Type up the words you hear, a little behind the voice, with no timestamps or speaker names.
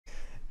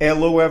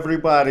Hello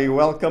everybody,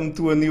 welcome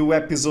to a new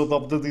episode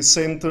of the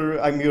Dissenter.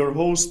 I'm your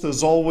host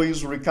as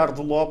always,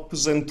 Ricardo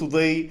Lopes, and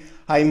today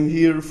I'm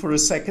here for a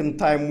second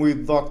time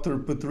with Dr.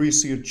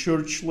 Patricia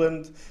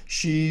Churchland.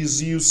 She is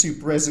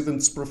UC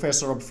President's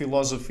Professor of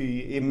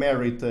Philosophy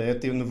Emerita at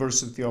the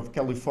University of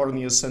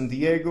California, San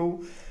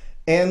Diego.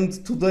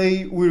 And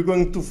today we're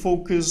going to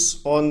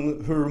focus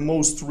on her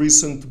most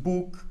recent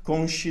book,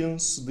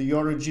 Conscience, The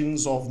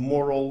Origins of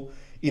Moral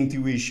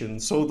Intuition.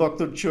 So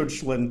Dr.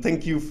 Churchland,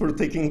 thank you for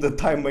taking the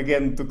time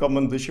again to come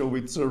on the show.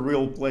 It's a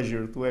real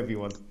pleasure to have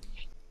you on.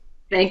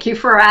 Thank you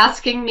for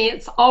asking me.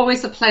 It's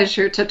always a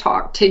pleasure to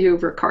talk to you,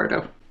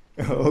 Ricardo.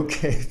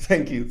 Okay,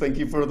 thank you. Thank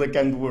you for the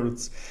kind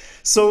words.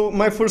 So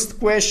my first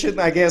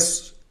question, I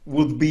guess,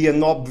 would be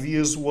an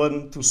obvious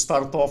one to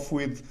start off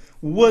with.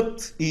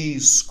 What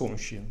is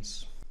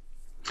conscience?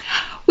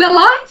 Well,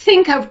 I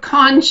think of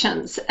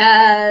conscience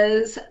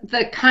as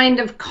the kind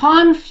of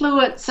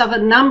confluence of a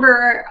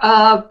number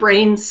of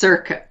brain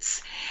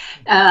circuits.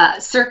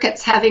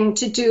 Circuits having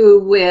to do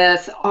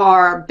with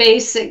our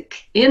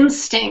basic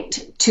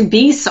instinct to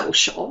be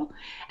social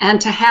and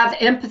to have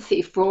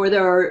empathy for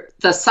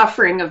the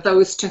suffering of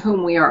those to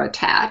whom we are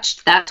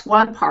attached. That's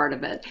one part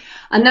of it.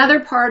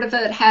 Another part of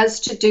it has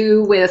to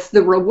do with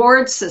the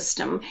reward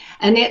system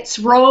and its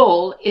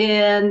role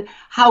in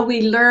how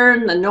we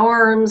learn the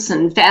norms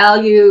and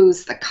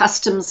values, the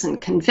customs and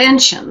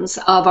conventions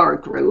of our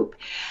group.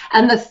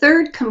 And the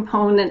third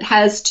component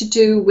has to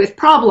do with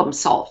problem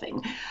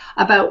solving,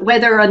 about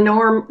whether a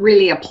norm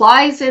really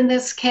applies in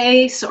this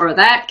case or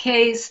that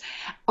case,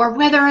 or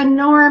whether a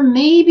norm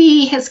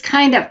maybe has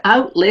kind of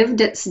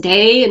outlived its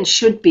day and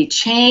should be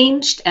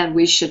changed, and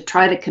we should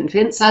try to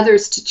convince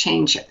others to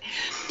change it.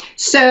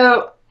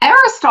 So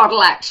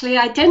Aristotle actually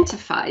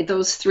identified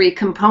those three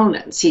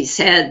components. He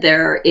said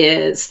there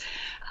is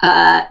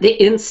the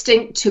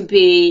instinct to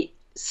be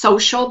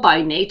social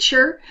by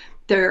nature,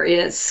 there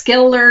is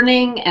skill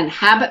learning and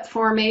habit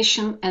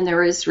formation, and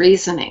there is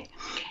reasoning.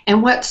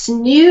 And what's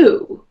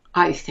new,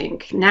 I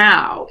think,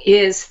 now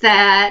is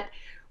that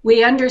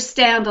we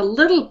understand a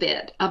little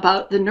bit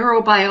about the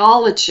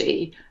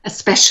neurobiology,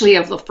 especially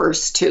of the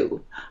first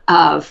two,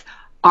 of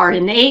our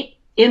innate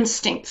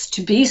instincts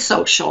to be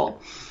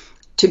social,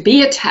 to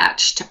be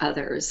attached to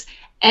others,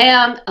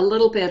 and a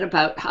little bit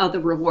about how the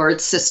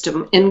reward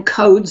system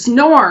encodes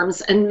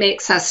norms and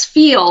makes us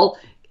feel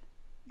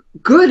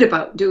good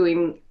about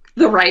doing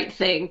the right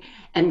thing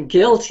and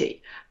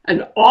guilty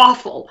and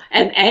awful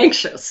and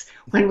anxious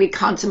when we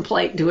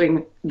contemplate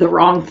doing the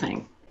wrong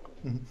thing.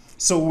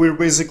 So we're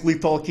basically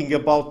talking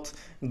about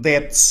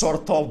that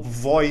sort of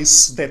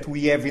voice that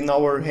we have in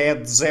our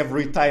heads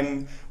every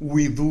time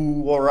we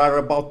do or are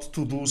about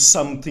to do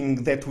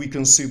something that we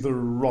consider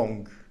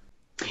wrong.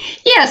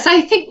 Yes,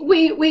 I think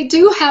we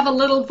do have a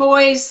little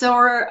voice,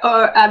 or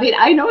I mean,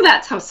 I know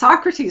that's how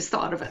Socrates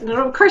thought of it. And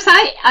of course,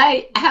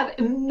 I have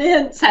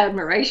immense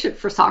admiration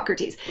for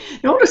Socrates.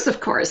 Notice, of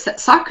course, that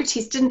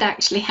Socrates didn't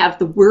actually have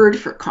the word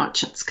for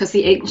conscience because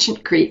the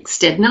ancient Greeks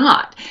did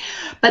not.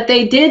 But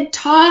they did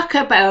talk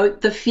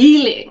about the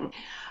feeling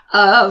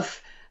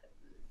of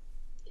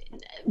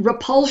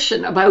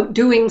repulsion about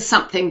doing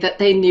something that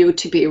they knew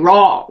to be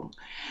wrong.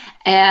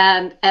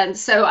 And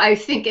so I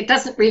think it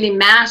doesn't really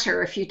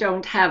matter if you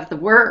don't have the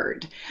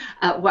word.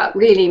 What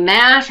really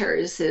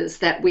matters is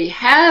that we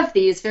have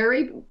these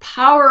very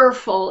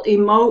powerful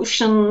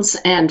emotions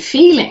and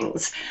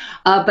feelings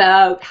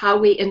about how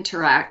we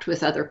interact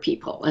with other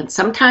people. And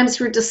sometimes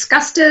we're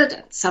disgusted,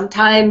 and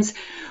sometimes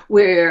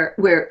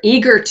we're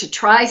eager to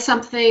try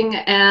something,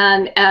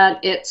 and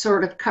it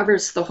sort of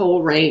covers the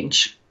whole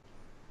range.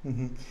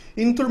 Mm-hmm.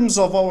 In terms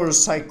of our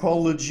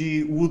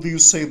psychology, would you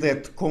say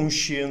that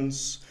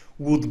conscience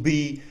would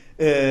be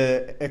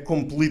a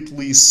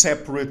completely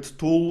separate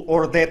tool,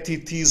 or that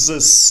it is a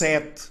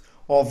set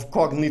of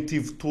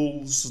cognitive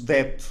tools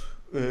that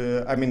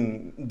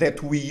that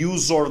we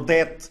use, or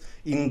that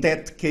in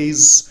that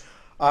case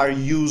are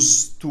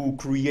used to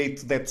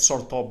create that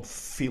sort of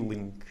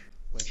feeling?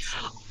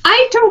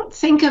 I don't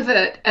think of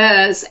it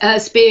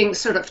as being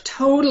sort of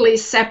totally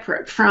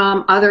separate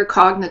from other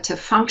cognitive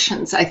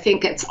functions. I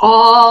think it's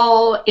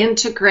all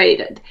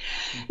integrated.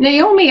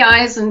 Naomi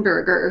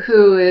Eisenberger,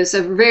 who is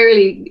a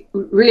really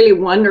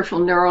wonderful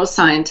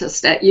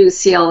neuroscientist at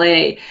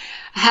UCLA,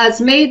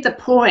 has made the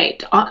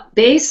point,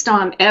 based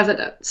on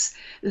evidence,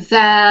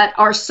 that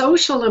our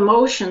social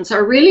emotions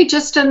are really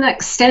just an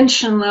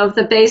extension of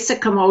the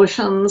basic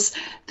emotions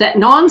that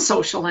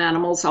non-social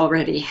animals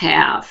already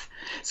have.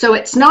 So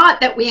it's not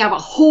that we have a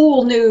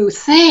whole new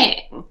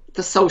thing,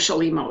 the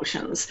social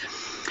emotions.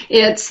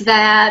 It's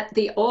that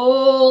the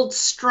old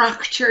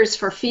structures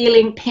for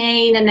feeling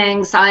pain and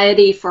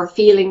anxiety, for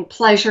feeling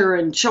pleasure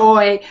and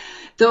joy,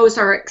 those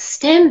are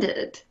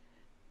extended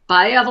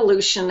by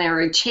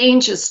evolutionary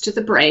changes to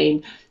the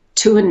brain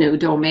to a new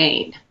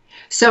domain.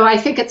 So I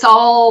think it's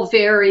all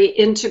very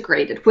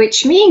integrated,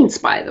 which means,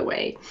 by the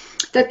way,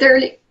 that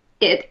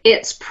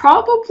it's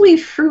probably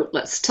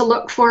fruitless to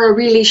look for a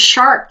really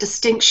sharp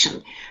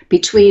distinction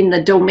between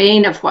the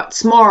domain of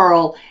what's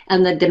moral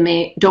and the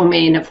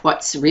domain of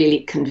what's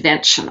really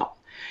conventional.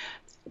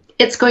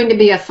 It's going to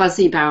be a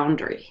fuzzy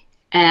boundary,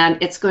 and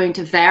it's going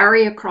to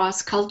vary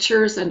across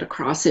cultures and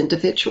across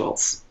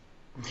individuals.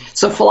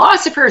 So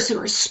philosophers who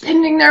are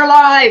spending their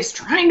lives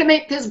trying to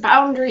make this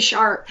boundary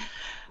sharp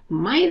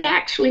might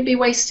actually be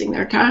wasting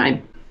their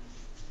time.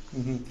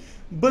 Mm-hmm.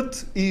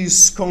 But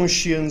is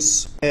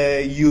conscience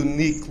a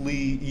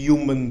uniquely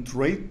human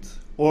trait,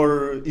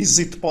 or is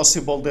it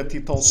possible that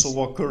it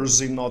also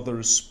occurs in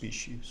other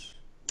species?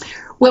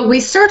 Well, we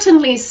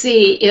certainly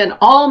see in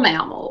all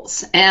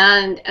mammals,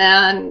 and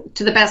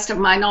to the best of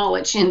my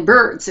knowledge, in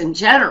birds in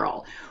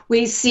general,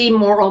 we see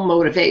moral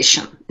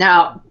motivation.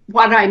 Now,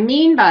 what I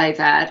mean by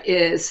that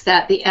is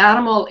that the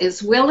animal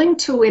is willing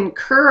to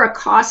incur a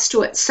cost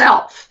to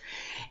itself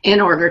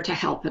in order to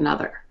help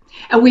another.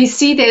 And we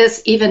see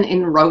this even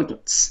in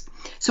rodents.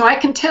 So I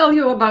can tell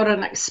you about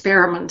an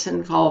experiment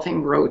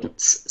involving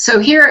rodents. So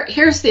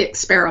here's the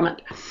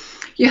experiment.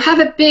 You have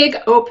a big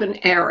open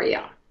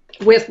area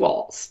with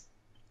walls,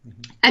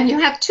 and you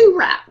have two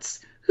rats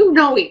who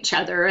know each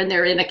other, and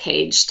they're in a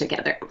cage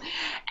together.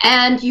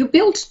 And you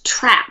build a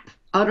trap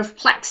out of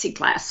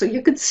plexiglass so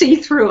you could see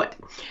through it.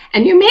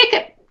 And you make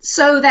it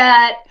so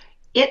that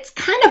it's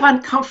kind of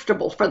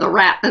uncomfortable for the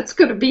rat that's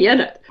going to be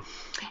in it.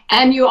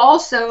 And you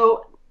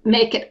also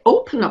make it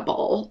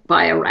openable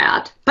by a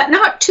rat, but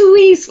not too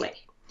easily.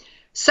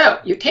 So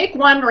you take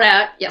one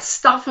rat, you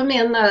stuff him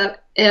in the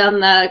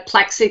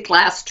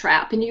plexiglass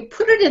trap, and you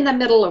put it in the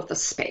middle of the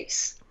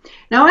space.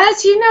 Now,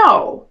 as you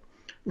know,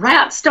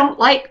 rats don't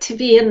like to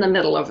be in the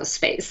middle of a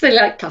space. They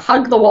like to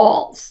hug the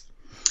walls.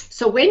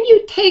 So when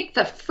you take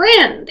the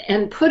friend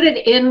and put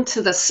it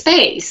into the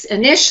space,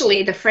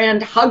 initially the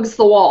friend hugs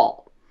the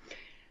wall.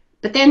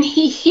 But then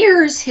he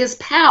hears his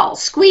pal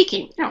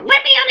squeaking, let me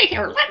out of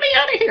here, let me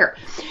out of here.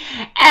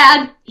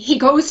 And he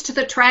goes to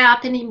the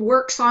trap and he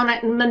works on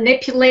it and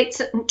manipulates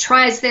it and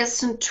tries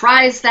this and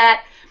tries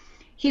that.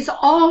 He's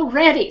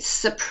already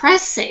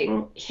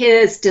suppressing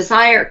his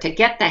desire to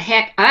get the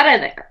heck out of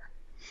there.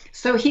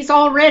 So he's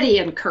already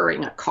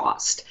incurring a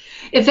cost.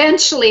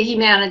 Eventually he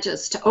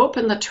manages to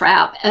open the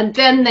trap, and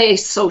then they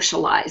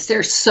socialize.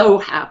 They're so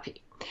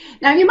happy.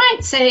 Now you might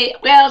say,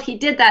 well, he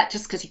did that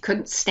just because he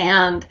couldn't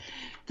stand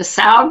the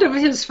sound of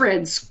his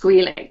friends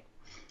squealing.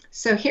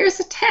 So here's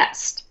a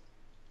test.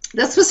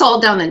 This was all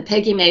done in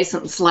Peggy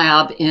Mason's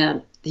lab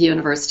in the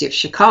University of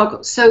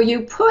Chicago. So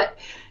you put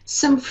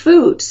some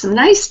food, some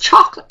nice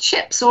chocolate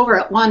chips over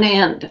at one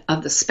end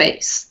of the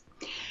space.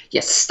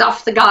 You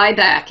stuff the guy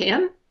back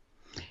in.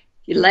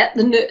 You let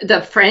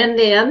the friend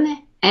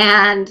in,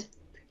 and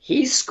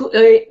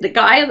the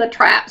guy in the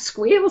trap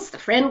squeals. The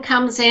friend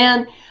comes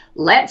in,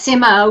 lets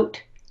him out.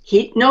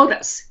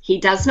 Notice,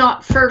 he does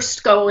not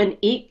first go and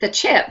eat the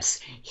chips.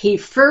 He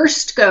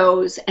first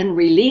goes and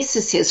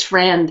releases his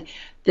friend.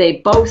 They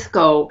both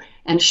go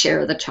and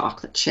share the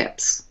chocolate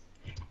chips.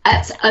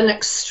 That's an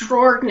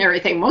extraordinary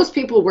thing. Most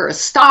people were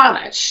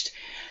astonished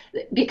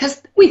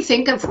because we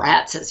think of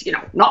rats as,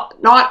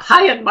 not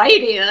high and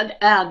mighty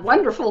and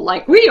wonderful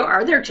like we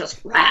are. They're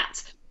just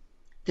rats.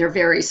 They're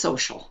very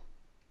social.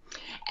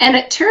 And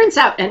it turns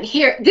out, and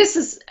here, this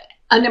is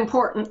an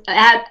important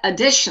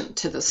addition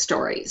to the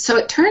story. So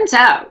it turns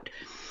out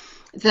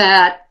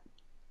that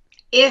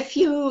if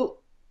you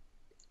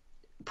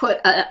put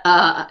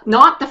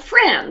not the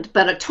friend,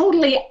 but a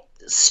totally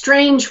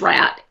strange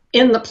rat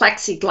in the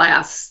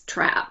plexiglass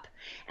trap,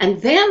 and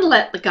then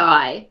let the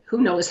guy who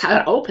knows how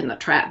to open the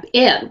trap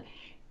in,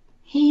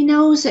 he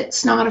knows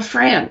it's not a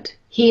friend.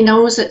 He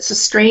knows it's a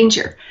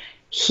stranger.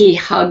 He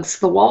hugs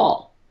the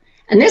wall.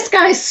 And this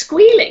guy's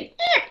squealing,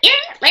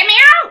 let me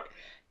out.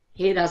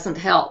 He doesn't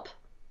help.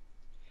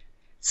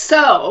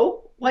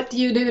 So what do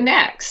you do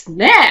next?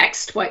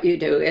 Next, what you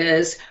do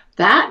is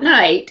that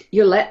night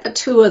you let the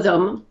two of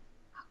them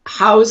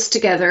house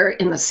together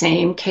in the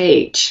same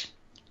cage.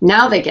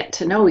 Now they get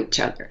to know each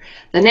other.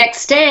 The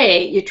next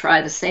day you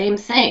try the same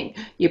thing.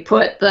 You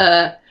put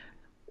the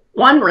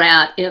one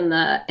rat in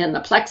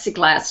the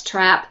plexiglass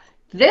trap.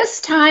 This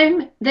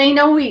time they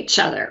know each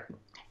other.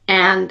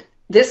 And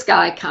this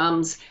guy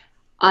comes,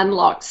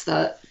 unlocks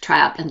the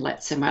trap, and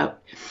lets him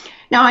out.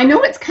 Now I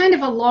know it's kind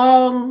of a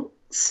long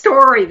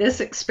story, this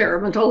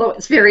experiment, although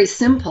it's very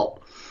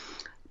simple,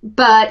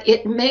 but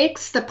it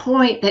makes the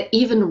point that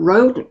even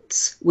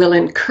rodents will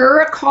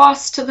incur a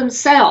cost to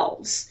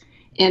themselves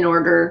in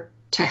order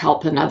to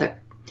help another.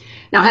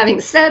 Now, having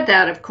said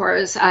that, of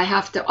course, I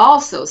have to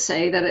also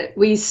say that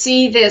we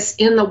see this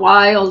in the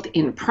wild,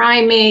 in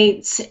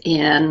primates,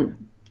 in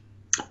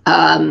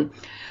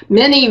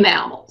many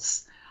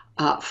mammals,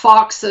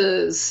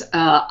 foxes,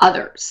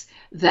 others,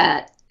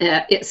 that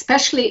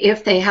especially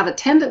if they have a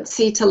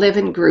tendency to live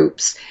in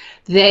groups,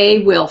 they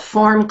will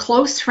form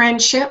close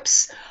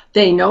friendships.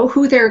 They know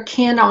who their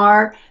kin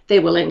are. They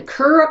will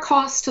incur a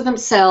cost to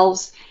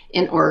themselves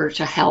in order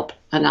to help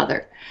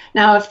another.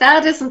 Now, if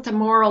that isn't a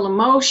moral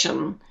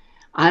emotion,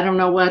 I don't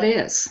know what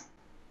is.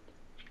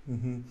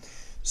 Mm-hmm.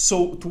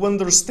 So to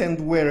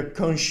understand where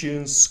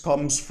conscience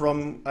comes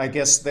from, I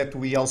guess that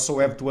we also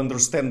have to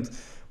understand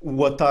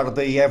what are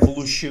the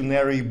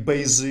evolutionary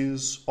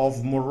bases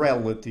of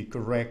morality,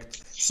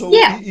 correct? So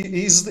Yeah.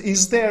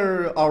 is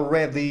there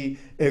already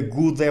a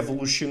good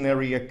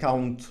evolutionary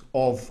account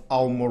of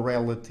how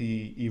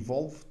morality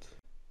evolved?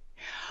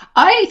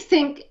 I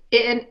think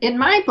in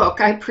my book,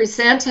 I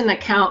present an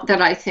account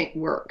that I think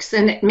works,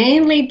 and it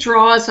mainly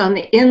draws on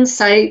the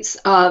insights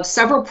of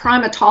several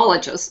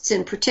primatologists,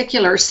 in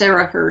particular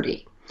Sarah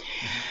Hrdy.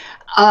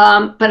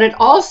 But it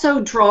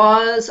also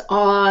draws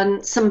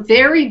on some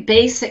very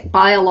basic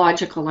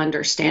biological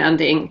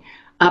understanding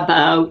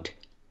about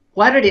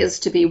what it is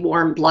to be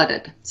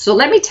warm-blooded. So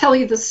let me tell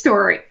you the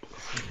story.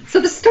 So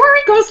the story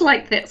goes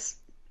like this.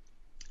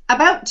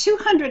 About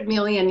 200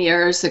 million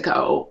years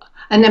ago,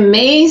 an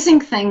amazing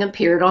thing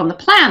appeared on the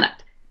planet.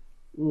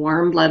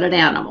 Warm-blooded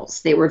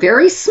animals. They were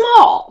very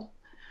small,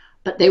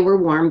 but they were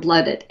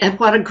warm-blooded. And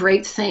what a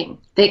great thing.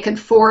 They could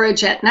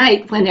forage at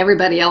night when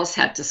everybody else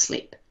had to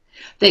sleep.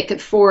 They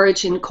could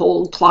forage in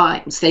cold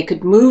climes. They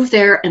could move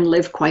there and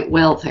live quite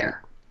well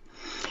there.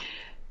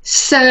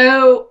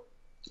 So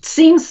it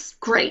seems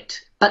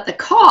great, but the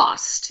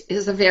cost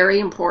is a very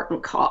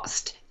important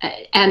cost.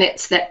 And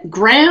it's that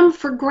gram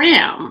for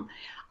gram,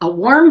 a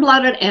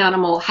warm-blooded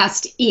animal has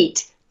to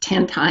eat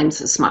 10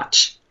 times as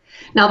much.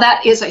 Now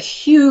that is a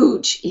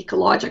huge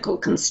ecological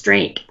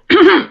constraint.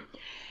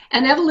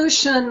 And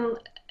evolution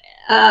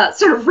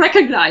sort of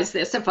recognized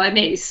this, if I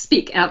may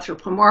speak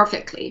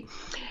anthropomorphically.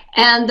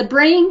 And the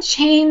brain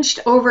changed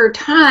over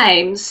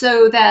time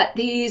so that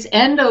these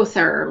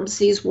endotherms,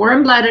 these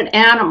warm-blooded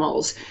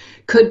animals,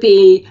 could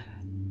be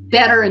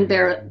better and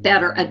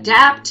better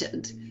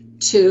adapted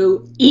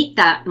to eat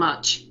that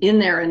much in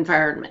their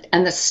environment.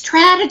 And the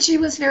strategy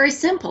was very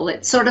simple.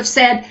 It sort of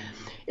said,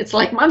 it's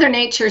like Mother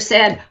Nature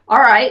said, all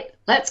right,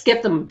 let's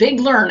give them big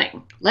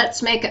learning.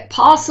 Let's make it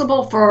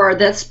possible for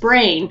this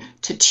brain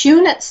to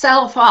tune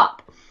itself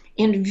up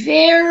in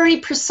very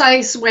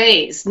precise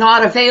ways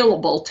not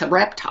available to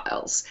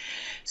reptiles,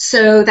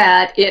 so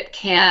that it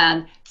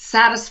can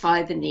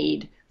satisfy the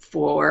need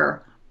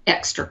for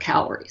extra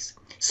calories.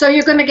 So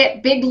you're going to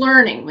get big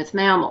learning with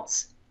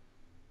mammals.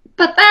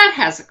 But that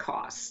has a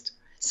cost.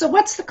 So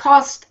what's the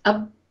cost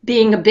of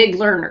being a big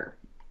learner?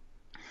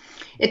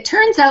 It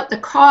turns out the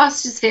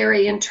cost is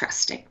very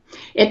interesting.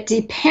 It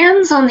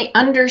depends on the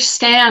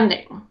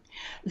understanding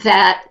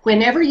that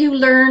whenever you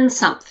learn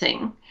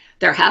something,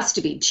 there has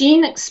to be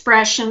gene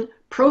expression,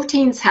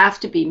 proteins have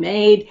to be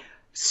made,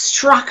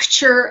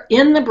 structure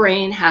in the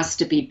brain has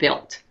to be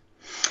built.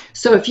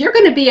 So if you're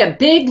going to be a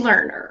big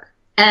learner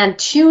and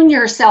tune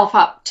yourself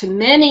up to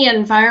many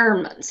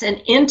environments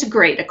and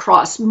integrate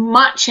across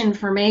much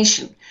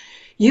information,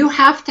 you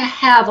have to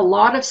have a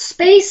lot of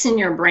space in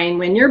your brain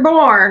when you're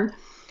born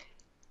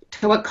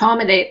to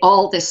accommodate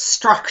all this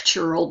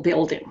structural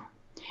building.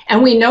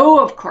 And we know,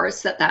 of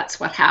course, that that's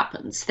what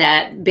happens,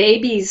 that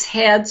babies'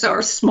 heads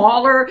are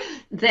smaller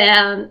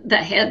than the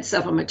heads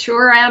of a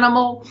mature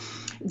animal,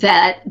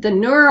 that the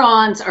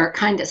neurons are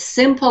kind of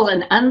simple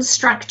and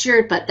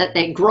unstructured, but that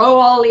they grow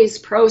all these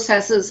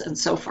processes and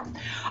so forth.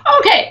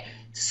 Okay,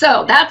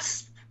 so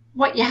that's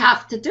what you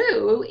have to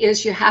do,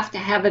 is you have to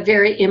have a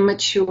very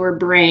immature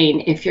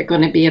brain if you're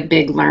going to be a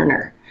big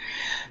learner.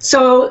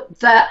 So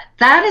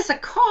that is a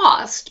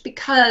cost,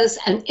 because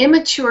an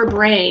immature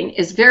brain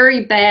is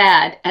very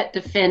bad at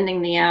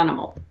defending the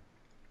animal.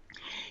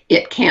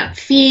 It can't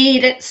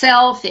feed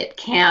itself, it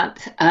can't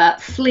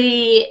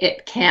flee,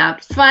 it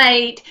can't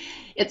fight,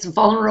 it's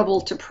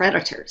vulnerable to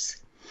predators.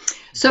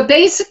 So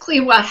basically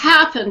what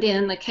happened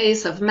in the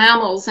case of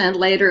mammals and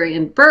later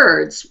in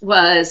birds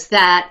was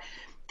that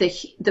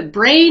the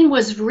brain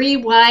was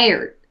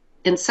rewired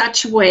in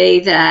such a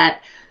way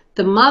that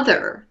the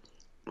mother,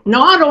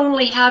 not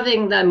only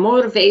having the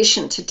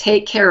motivation to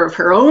take care of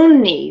her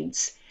own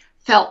needs,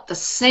 felt the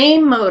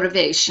same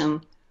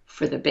motivation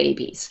for the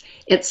babies.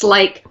 It's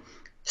like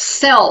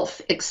self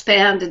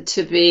expanded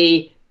to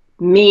be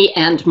me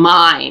and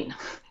mine.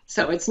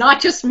 So it's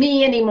not just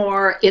me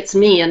anymore, it's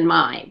me and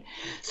mine.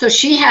 So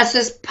she has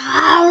this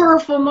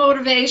powerful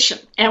motivation.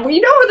 And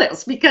we know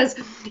this because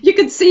you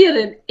can see it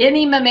in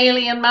any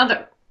mammalian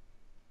mother,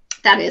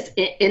 that is,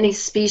 any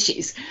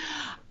species.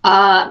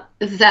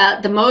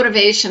 That the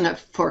motivation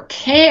for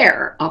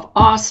care of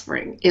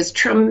offspring is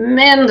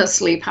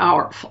tremendously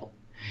powerful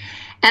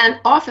and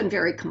often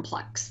very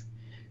complex.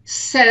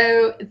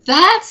 So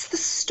that's the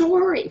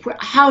story,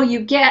 how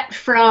you get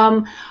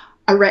from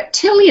a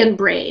reptilian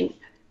brain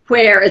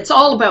where it's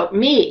all about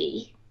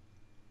me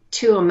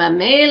to a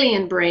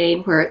mammalian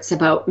brain where it's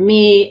about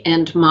me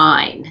and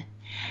mine.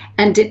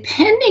 And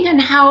depending on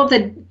how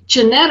the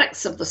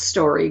genetics of the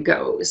story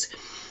goes,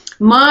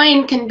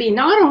 mine can be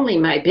not only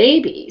my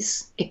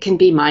babies, it can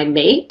be my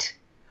mate,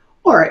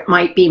 or it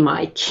might be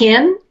my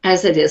kin,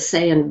 as it is,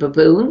 say, in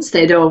baboons.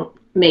 They don't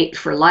mate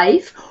for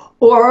life.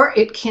 Or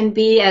it can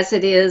be, as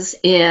it is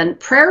in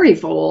prairie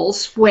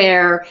voles,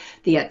 where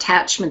the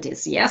attachment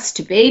is, yes,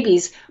 to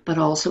babies, but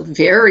also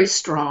very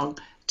strong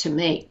to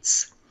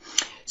mates.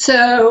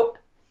 So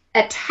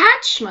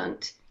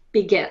attachment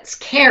begets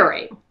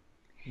caring,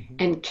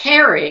 and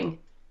caring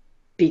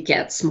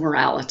begets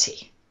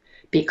morality.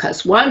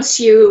 Because once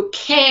you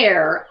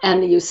care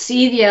and you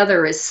see the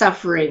other is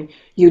suffering,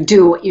 you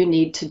do what you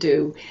need to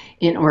do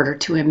in order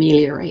to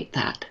ameliorate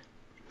that.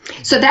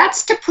 So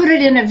that's to put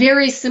it in a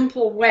very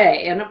simple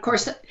way. And of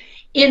course,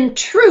 in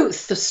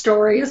truth, the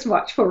story is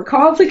much more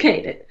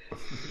complicated.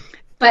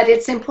 But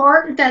it's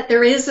important that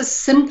there is a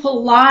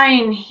simple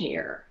line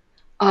here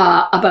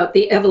about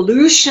the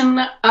evolution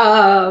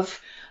of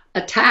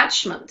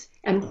attachment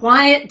and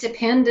why it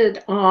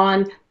depended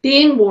on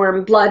being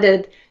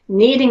warm-blooded,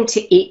 needing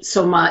to eat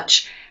so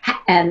much,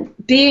 and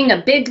being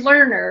a big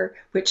learner,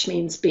 which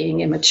means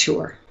being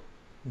immature.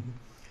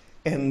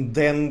 And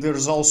then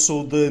there's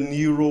also the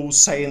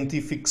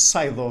neuroscientific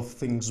side of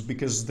things,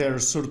 because there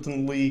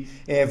certainly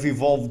have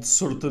evolved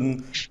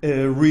certain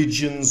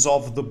regions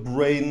of the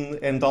brain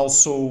and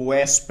also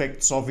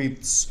aspects of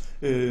its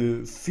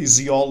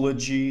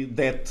physiology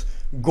that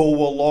go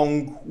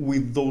along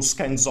with those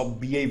kinds of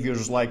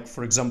behaviors, like,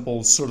 for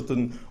example,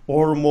 certain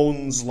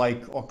hormones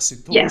like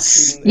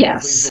oxytocin and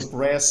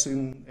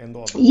vasopressin and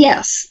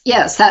others.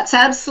 Yes, that's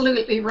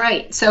absolutely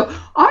right. So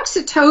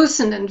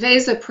oxytocin and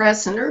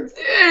vasopressin are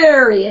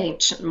very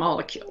ancient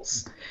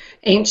molecules,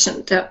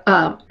 ancient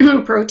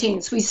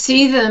proteins. We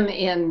see them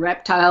in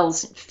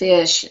reptiles,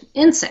 fish, and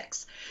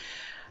insects.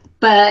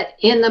 But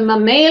in the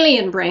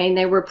mammalian brain,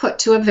 they were put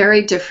to a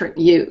very different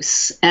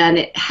use. And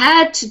it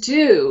had to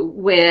do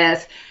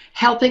with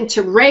helping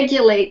to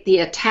regulate the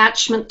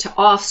attachment to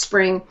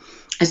offspring,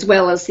 as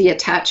well as the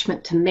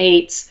attachment to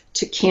mates,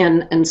 to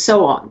kin, and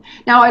so on.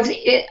 Now,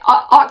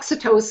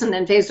 oxytocin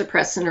and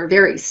vasopressin are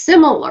very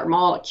similar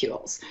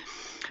molecules.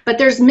 But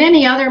there's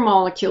many other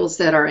molecules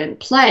that are in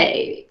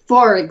play.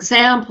 For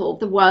example,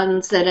 the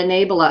ones that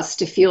enable us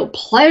to feel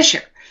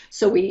pleasure.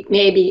 So we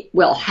maybe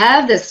will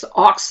have this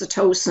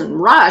oxytocin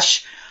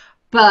rush,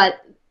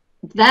 but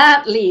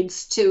that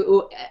leads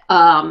to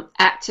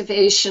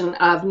activation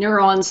of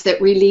neurons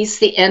that release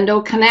the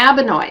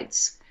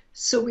endocannabinoids.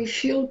 So we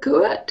feel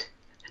good.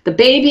 The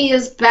baby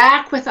is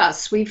back with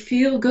us. We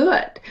feel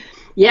good.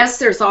 Yes,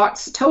 there's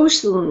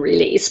oxytocin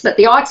release, but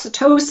the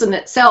oxytocin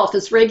itself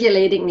is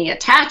regulating the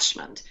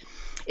attachment.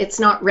 It's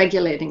not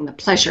regulating the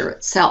pleasure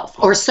itself,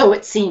 or so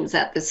it seems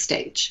at this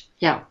stage.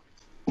 Yeah.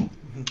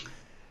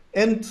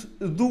 And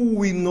do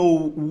we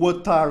know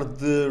what are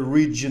the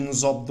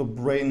regions of the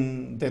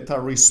brain that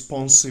are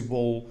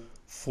responsible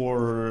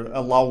for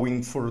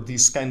allowing for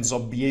these kinds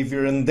of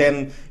behavior and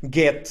then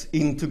get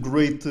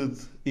integrated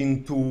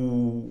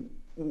into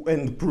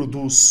and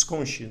produce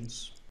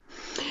conscience?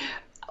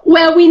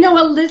 Well, we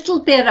know a little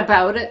bit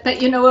about it,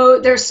 but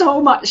there's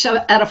so much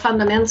at a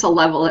fundamental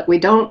level that we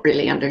don't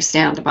really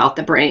understand about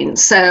the brain.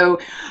 So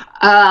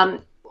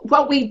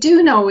what we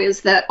do know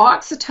is that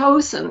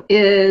oxytocin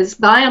is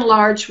by and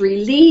large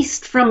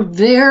released from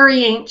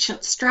very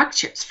ancient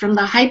structures, from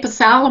the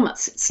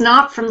hypothalamus. It's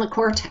not from the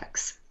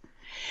cortex,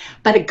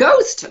 but it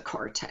goes to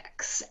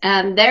cortex,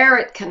 and there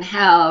it can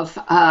have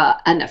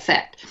an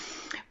effect.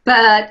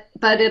 But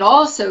it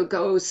also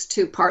goes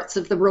to parts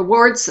of the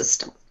reward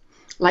system,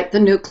 like the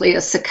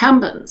nucleus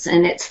accumbens,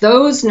 and it's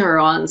those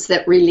neurons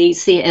that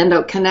release the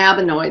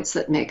endocannabinoids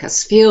that make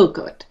us feel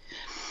good.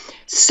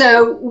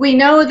 So we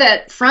know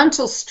that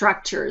frontal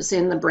structures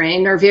in the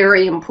brain are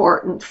very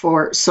important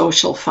for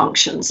social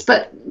functions,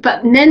 but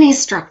many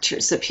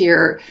structures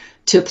appear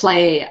to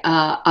play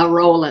a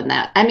role in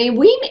that. I mean,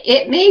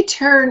 it may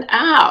turn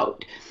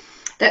out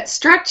that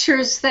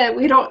structures that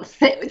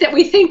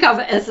we think of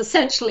as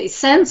essentially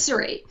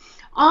sensory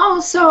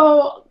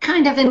also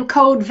kind of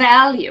encode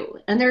value.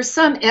 And there's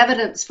some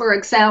evidence, for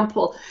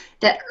example,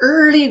 that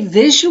early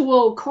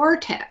visual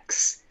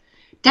cortex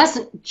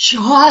doesn't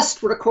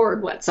just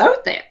record what's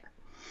out there.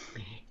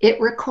 It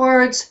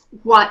records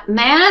what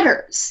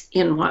matters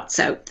in what's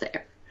out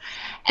there.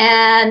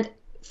 And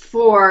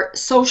for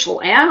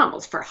social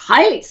animals, for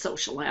highly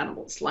social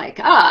animals like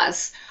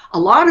us, a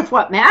lot of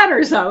what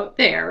matters out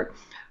there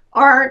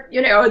aren't,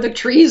 the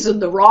trees and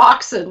the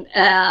rocks and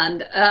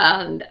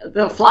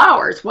the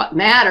flowers. What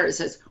matters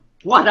is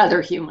what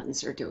other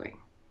humans are doing.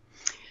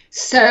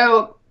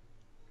 So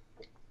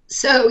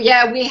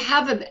yeah, we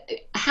have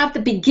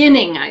the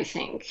beginning, I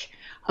think,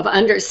 of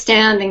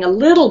understanding a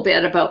little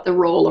bit about the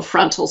role of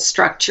frontal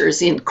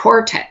structures in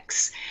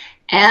cortex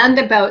and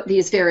about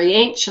these very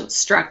ancient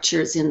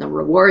structures in the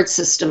reward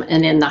system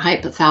and in the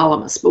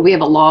hypothalamus. But we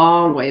have a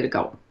long way to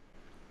go.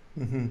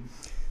 Mm-hmm.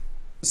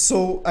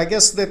 So I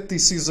guess that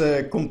this is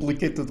a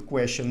complicated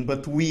question,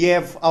 but we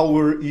have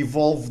our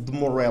evolved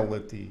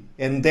morality,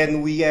 and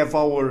then we have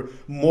our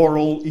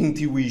moral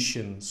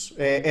intuitions,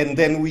 and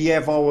then we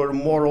have our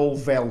moral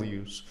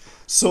values.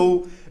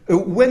 So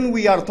when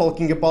we are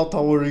talking about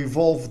our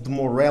evolved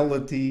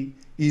morality,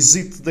 is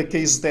it the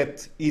case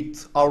that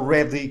it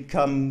already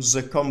comes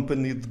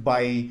accompanied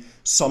by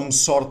some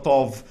sort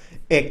of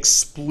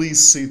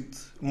explicit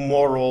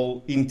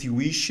moral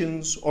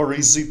intuitions, or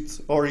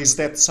is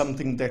that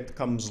something that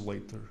comes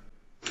later?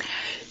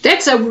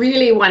 That's a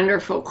really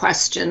wonderful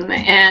question,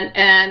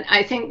 and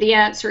I think the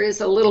answer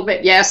is a little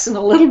bit yes and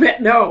a little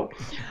bit no.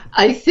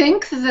 I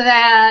think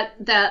that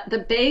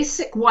the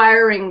basic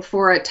wiring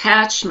for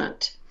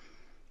attachment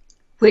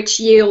which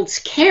yields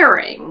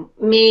caring,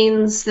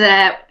 means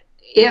that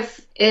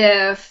if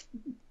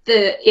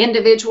the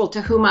individual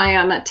to whom I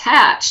am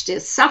attached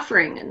is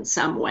suffering in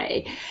some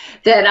way,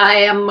 that I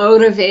am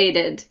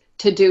motivated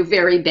to do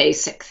very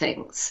basic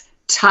things.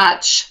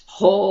 Touch,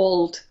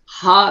 hold,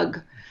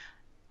 hug.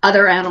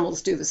 Other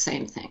animals do the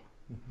same thing.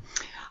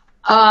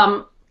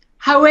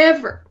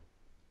 However,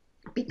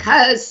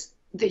 because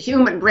the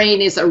human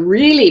brain is a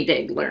really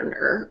big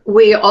learner,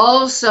 we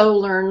also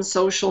learn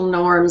social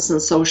norms and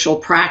social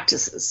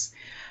practices.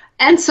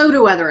 And so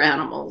do other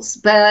animals,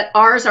 but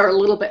ours are a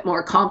little bit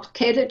more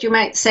complicated, you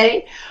might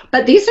say.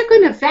 But these are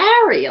going to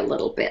vary a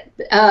little bit.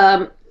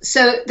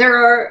 So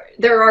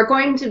there are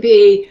going to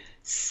be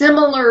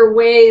similar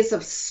ways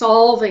of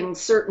solving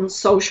certain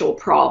social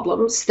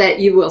problems that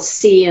you will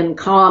see in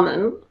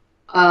common.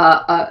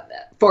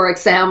 For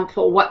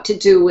example, what to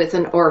do with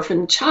an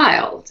orphan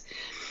child.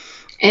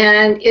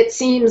 And it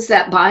seems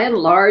that by and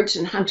large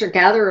in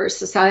hunter-gatherer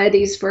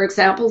societies, for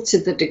example, to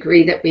the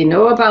degree that we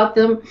know about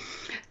them,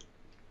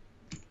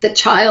 the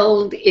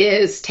child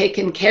is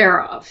taken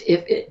care of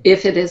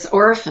if it is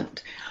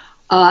orphaned.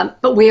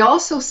 But we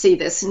also see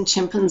this in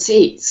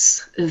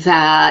chimpanzees,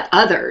 that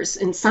others,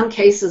 in some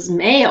cases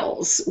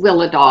males,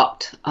 will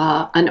adopt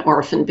an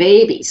orphan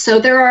baby. So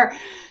there are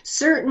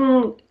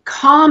certain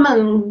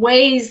common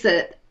ways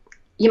that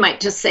you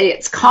might just say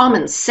it's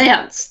common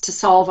sense to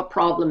solve a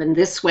problem in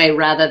this way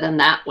rather than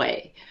that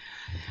way.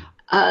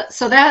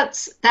 So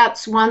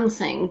that's one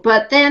thing.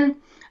 But then,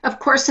 of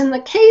course, in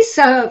the case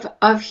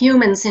of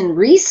humans in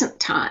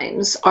recent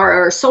times,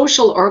 our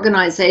social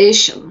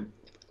organization,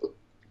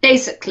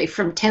 basically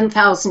from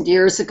 10,000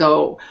 years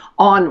ago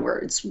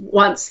onwards,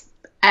 once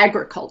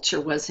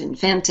agriculture was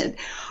invented,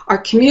 our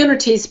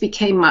communities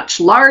became much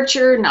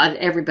larger. Not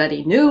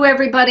everybody knew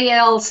everybody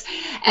else,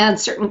 and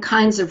certain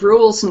kinds of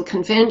rules and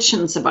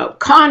conventions about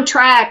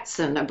contracts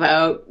and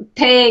about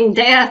paying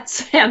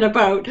debts and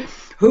about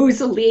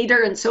who's a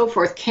leader and so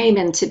forth came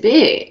into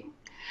being.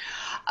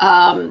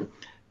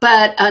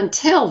 But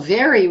until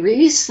very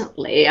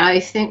recently, I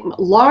think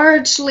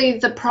largely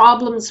the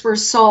problems were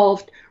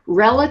solved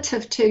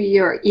relative to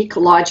your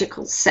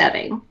ecological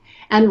setting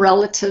and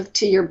relative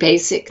to your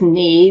basic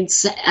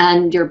needs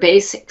and your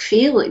basic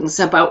feelings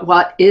about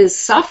what is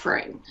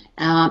suffering.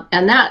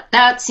 And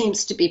that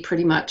seems to be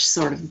pretty much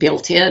sort of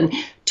built in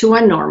to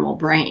a normal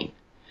brain.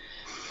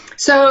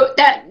 So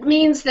that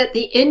means that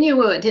the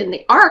Inuit in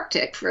the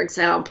Arctic, for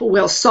example,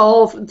 will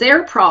solve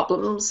their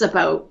problems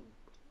about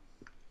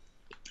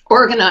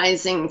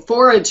organizing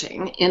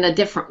foraging in a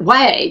different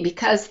way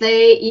because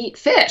they eat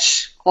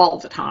fish all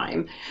the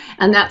time,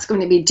 and that's going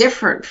to be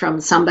different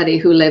from somebody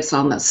who lives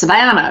on the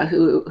savannah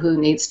who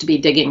needs to be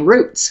digging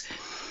roots.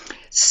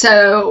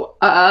 So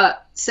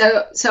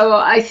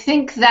I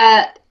think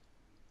that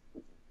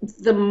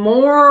the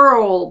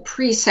moral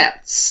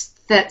precepts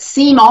that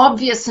seem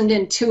obvious and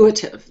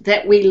intuitive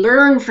that we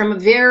learn from a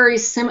very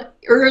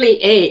early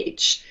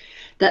age,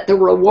 that the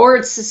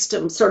reward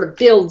system sort of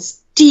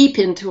builds deep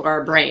into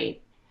our brain.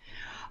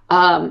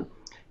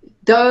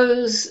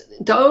 Those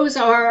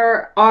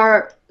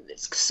are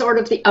sort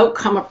of the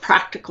outcome of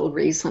practical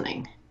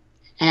reasoning,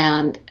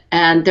 and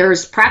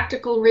there's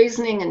practical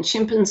reasoning in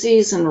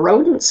chimpanzees and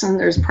rodents, and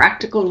there's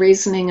practical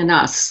reasoning in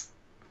us.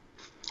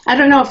 I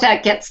don't know if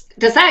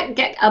does that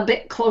get a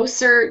bit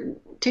closer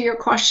to your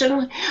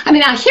question? I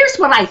mean, here's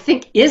what I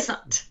think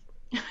isn't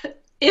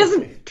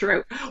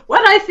true.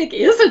 What I think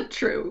isn't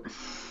true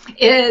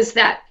is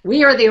that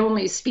we are the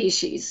only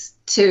species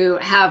to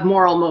have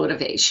moral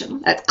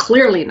motivation. That's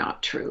clearly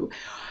not true.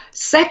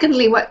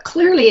 Secondly, what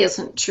clearly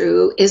isn't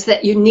true is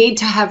that you need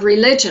to have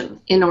religion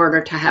in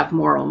order to have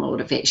moral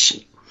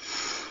motivation.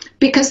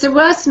 Because there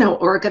was no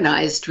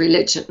organized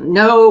religion,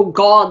 no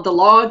God the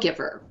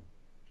lawgiver,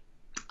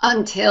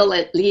 until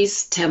at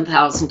least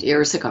 10,000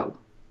 years ago.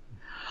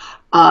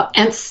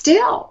 And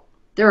still,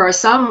 there are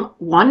some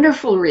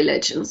wonderful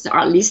religions, or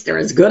at least they're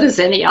as good as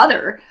any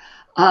other,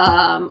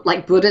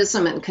 like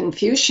Buddhism and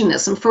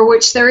Confucianism, for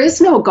which there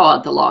is no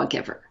God the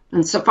lawgiver.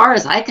 And so far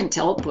as I can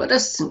tell,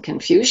 Buddhists and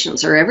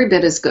Confucians are every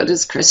bit as good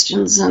as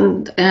Christians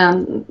and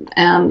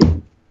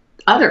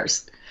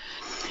others.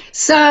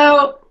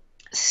 So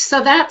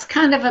that's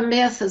kind of a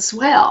myth as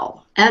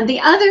well. And the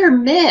other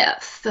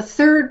myth, the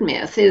third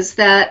myth, is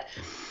that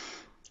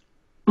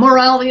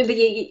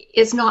morality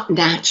is not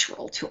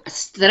natural to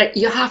us, that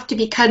you have to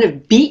be kind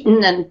of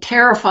beaten and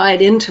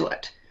terrified into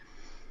it.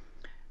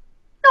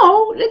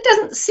 No, it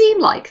doesn't seem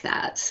like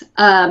that.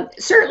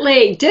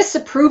 Certainly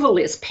disapproval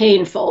is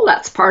painful.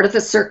 That's part of the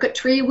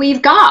circuitry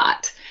we've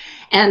got.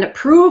 And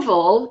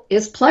approval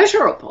is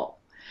pleasurable.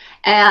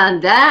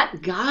 And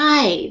that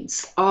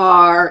guides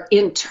our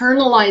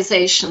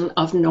internalization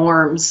of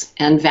norms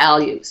and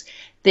values.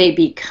 They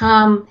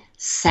become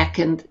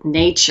second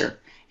nature,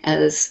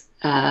 as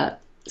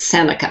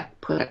Seneca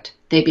put it.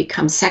 They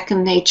become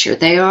second nature.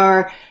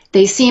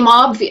 They seem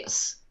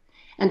obvious.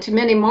 And to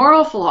many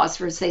moral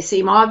philosophers, they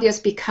seem obvious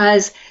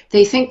because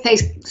they think they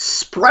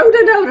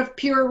sprouted out of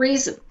pure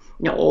reason.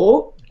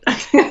 No,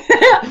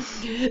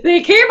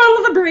 they came out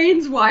of the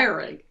brain's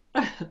wiring.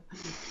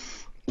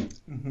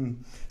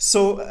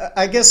 So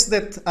I guess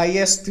that I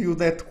asked you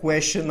that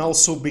question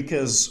also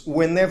because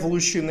when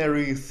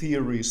evolutionary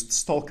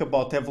theorists talk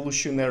about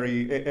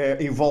evolutionary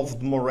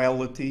evolved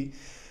morality,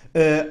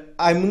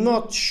 I'm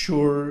not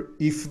sure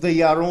if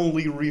they are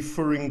only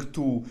referring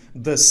to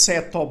the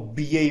set of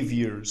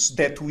behaviors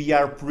that we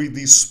are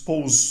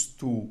predisposed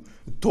to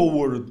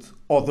toward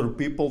other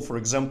people, for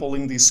example,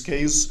 in this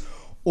case,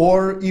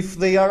 or if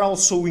they are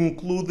also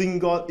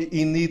including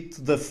in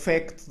it the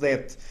fact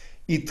that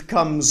it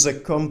comes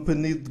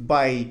accompanied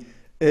by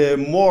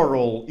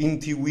moral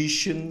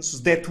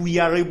intuitions that we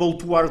are able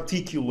to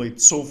articulate.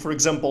 So, for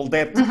example,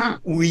 that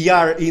we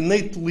are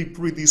innately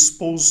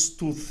predisposed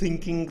to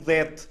thinking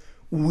that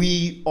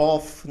we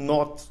ought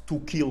not to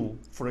kill,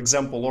 for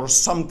example, or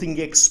something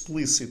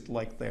explicit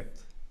like that.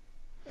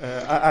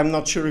 I'm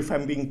not sure if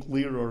I'm being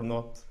clear or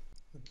not.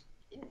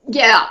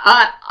 Yeah,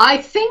 I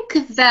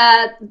think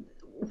that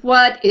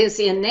what is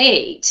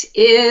innate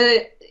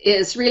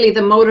is really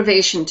the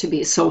motivation to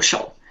be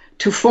social,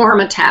 to form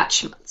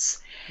attachments.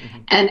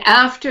 And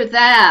after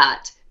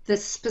that, the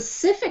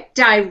specific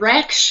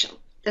direction,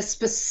 the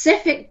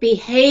specific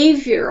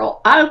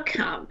behavioral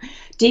outcome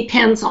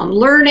depends on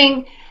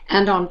learning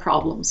and on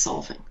problem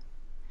solving.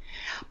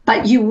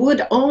 But you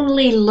would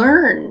only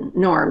learn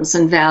norms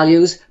and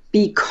values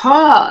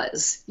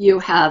because you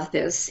have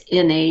this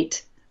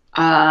innate,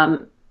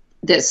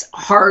 this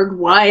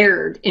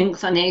hardwired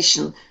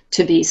inclination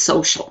to be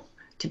social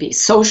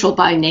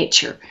by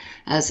nature,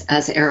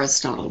 as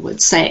Aristotle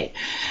would say.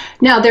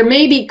 Now, there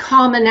may be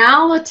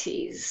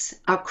commonalities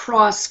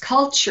across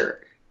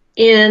culture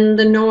in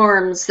the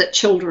norms that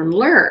children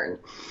learn,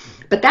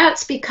 but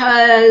that's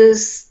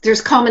because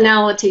there's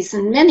commonalities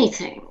in many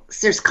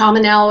things. There's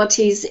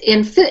commonalities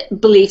in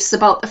beliefs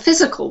about the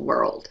physical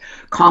world,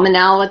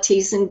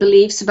 commonalities in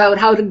beliefs about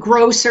how to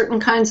grow certain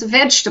kinds of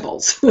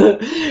vegetables,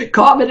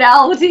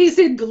 commonalities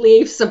in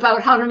beliefs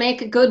about how to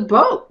make a good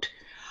boat.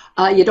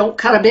 You don't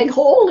cut a big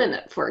hole in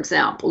it, for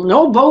example.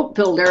 No boat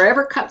builder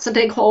ever cuts a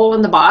big hole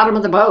in the bottom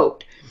of the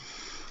boat.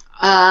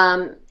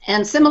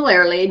 And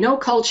similarly, no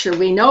culture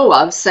we know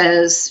of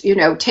says, you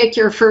know, take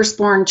your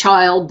firstborn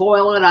child,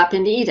 boil it up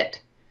and eat it.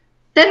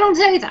 They don't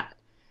say that.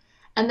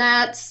 And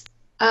that's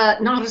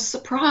not a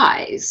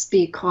surprise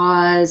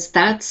because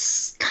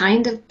that's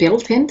kind of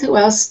built into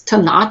us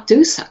to not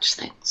do such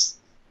things.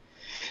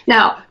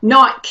 Now,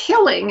 not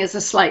killing is a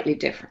slightly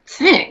different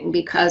thing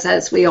because,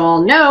 as we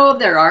all know,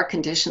 there are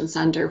conditions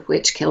under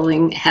which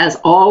killing has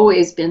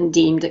always been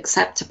deemed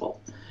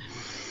acceptable.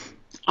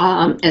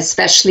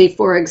 Especially,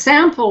 for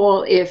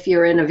example, if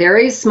you're in a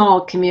very small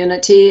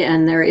community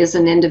and there is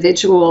an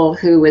individual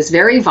who is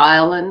very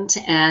violent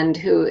and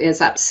who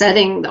is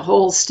upsetting the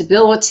whole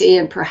stability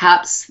and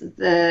perhaps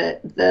the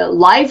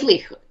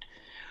livelihood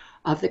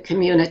of the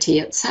community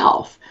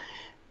itself,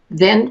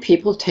 then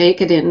people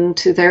take it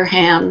into their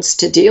hands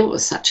to deal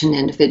with such an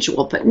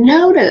individual. But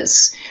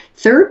notice,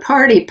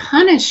 third-party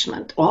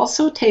punishment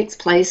also takes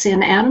place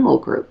in animal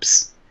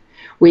groups.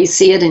 We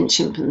see it in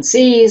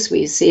chimpanzees,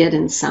 we see it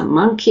in some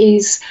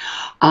monkeys.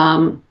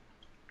 I'm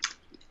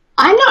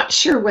not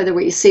sure whether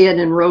we see it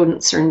in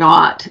rodents or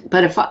not,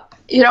 but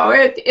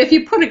if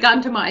you put a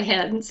gun to my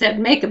head and said,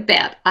 make a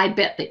bet, I'd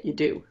bet that you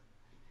do.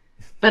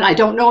 But I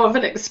don't know of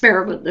an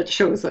experiment that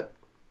shows it.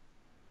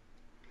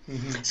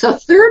 So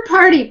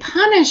third-party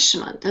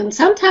punishment, and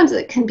sometimes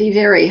it can be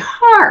very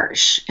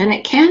harsh, and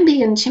it can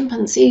be in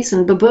chimpanzees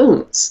and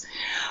baboons.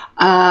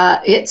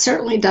 It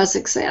certainly does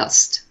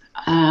exist.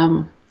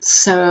 I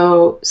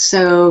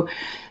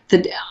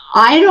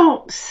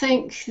don't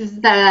think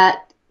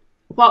that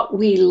what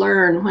we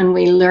learn when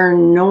we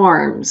learn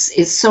norms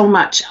is so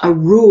much a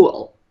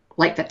rule,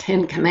 like the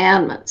Ten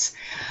Commandments.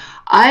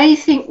 I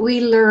think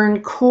we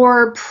learn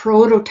core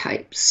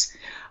prototypes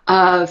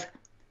of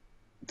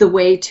the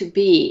way to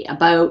be,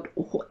 about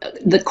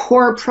the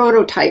core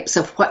prototypes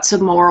of what's a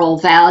moral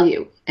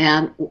value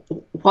and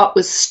what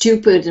was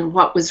stupid and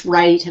what was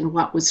right and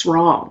what was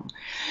wrong.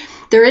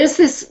 There is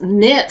this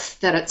myth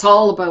that it's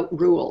all about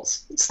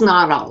rules. It's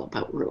not all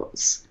about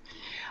rules.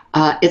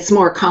 It's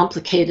more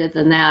complicated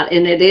than that,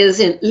 and it is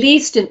at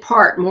least in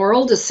part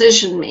moral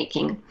decision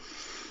making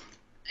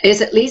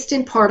is at least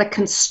in part a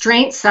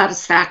constraint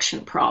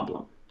satisfaction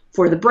problem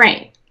for the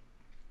brain.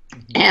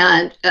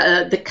 And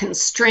the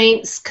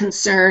constraints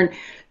concern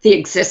the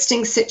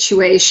existing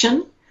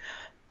situation,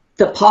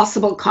 the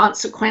possible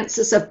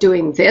consequences of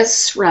doing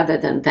this rather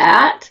than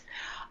that,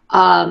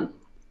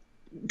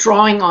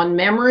 drawing on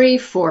memory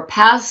for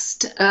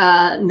past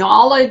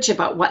knowledge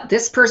about what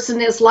this person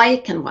is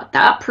like and what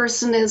that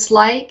person is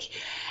like,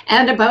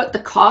 and about the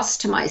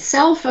cost to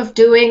myself of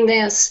doing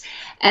this,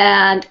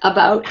 and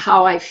about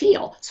how I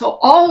feel. So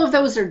all of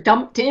those are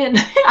dumped in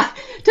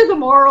to the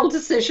moral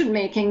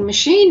decision-making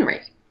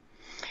machinery.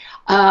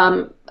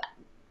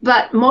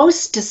 But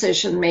most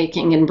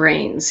decision-making in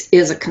brains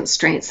is a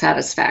constraint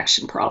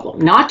satisfaction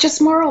problem, not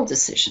just moral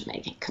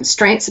decision-making.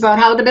 Constraints about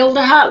how to build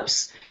a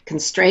house,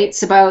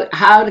 constraints about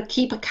how to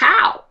keep a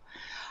cow,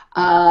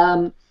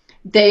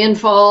 They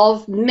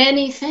involve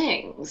many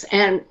things,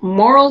 and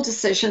moral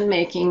decision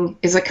making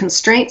is a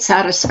constraint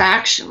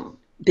satisfaction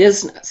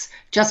business,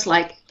 just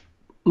like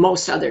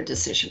most other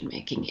decision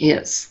making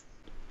is.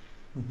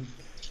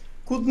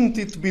 Couldn't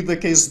it be the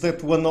case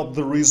that one of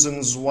the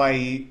reasons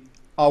why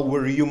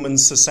our human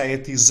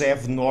societies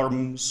have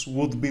norms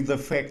would be the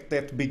fact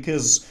that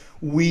because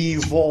we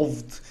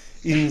evolved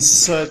in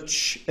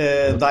such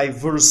a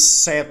diverse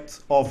set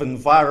of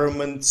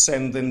environments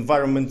and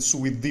environments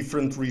with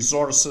different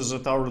resources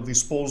at our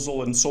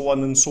disposal and so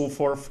on and so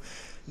forth,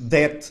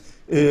 that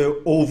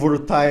over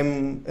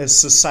time a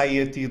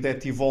society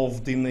that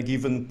evolved in a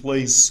given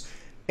place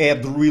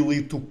had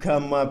really to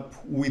come up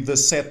with a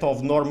set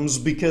of norms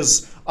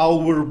because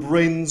our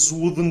brains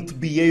wouldn't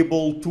be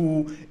able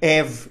to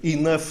have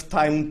enough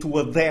time to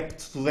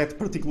adapt to that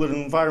particular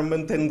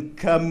environment and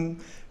come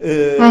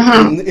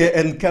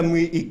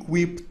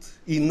equipped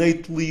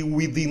innately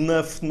with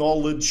enough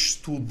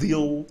knowledge to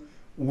deal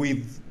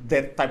with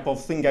that type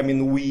of thing. I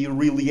mean, we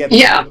really had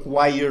to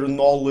acquire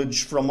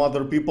knowledge from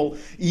other people,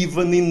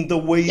 even in the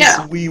ways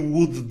we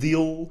would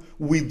deal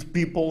with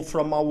people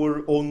from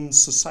our own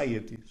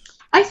societies.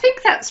 I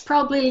think that's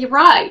probably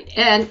right.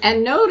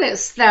 And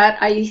notice that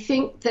I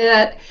think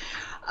that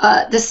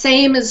the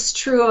same is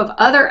true of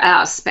other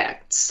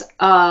aspects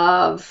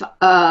of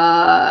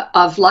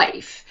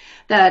life.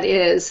 That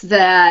is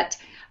that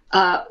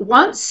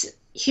once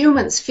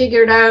humans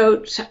figured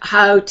out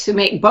how to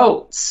make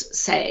boats,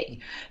 say,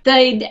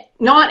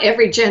 not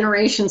every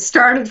generation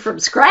started from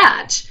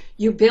scratch.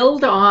 You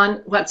build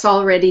on what's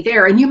already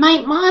there, and you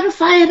might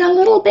modify it a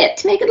little bit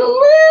to make it a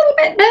little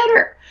bit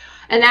better.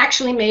 And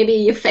actually, maybe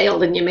you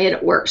failed and you made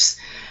it worse.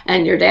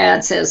 And your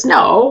dad says,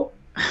 no,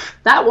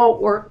 that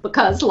won't work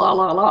because la,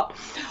 la, la.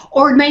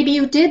 Or maybe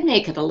you did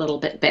make it a little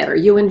bit better.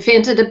 You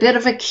invented a bit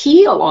of a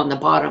keel on the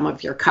bottom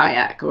of your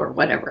kayak or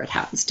whatever it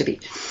happens to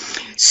be.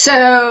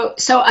 So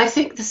I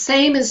think the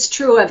same is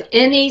true of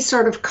any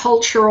sort of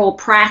cultural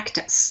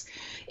practice,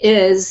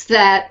 is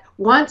that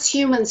once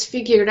humans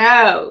figured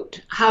out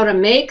how to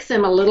make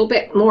them a little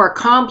bit more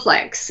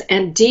complex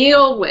and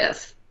deal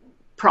with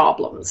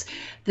problems,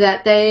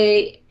 that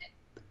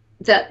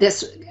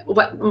this,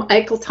 what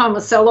Michael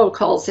Tomasello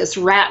calls this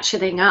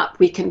ratcheting up,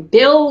 we can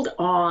build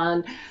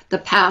on the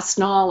past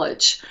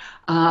knowledge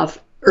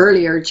of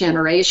earlier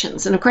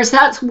generations. And of course,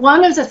 that's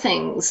one of the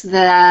things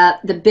that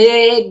the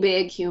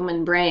big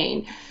human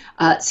brain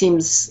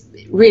seems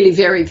really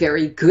very,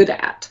 very good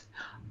at,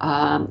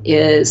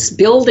 is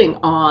building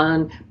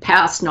on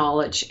past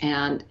knowledge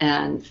and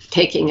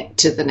taking it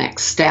to the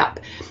next step,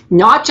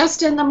 not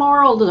just in the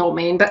moral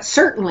domain, but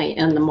certainly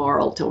in the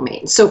moral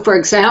domain. So, for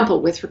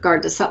example, with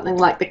regard to something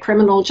like the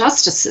criminal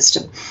justice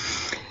system,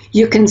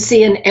 you can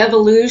see an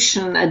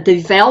evolution, a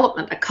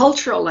development, a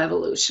cultural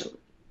evolution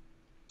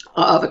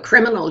of a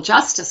criminal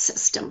justice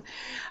system,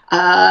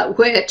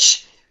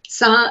 which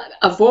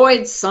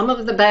avoids some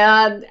of the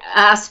bad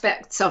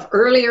aspects of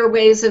earlier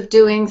ways of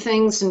doing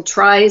things and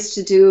tries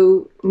to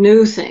do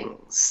new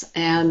things.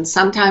 And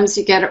sometimes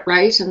you get it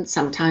right and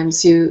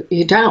sometimes you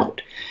don't.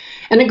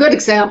 And a good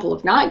example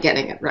of not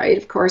getting it right,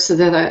 of course, are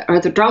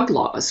the drug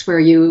laws, where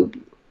you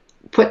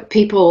put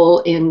people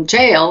in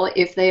jail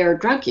if they are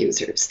drug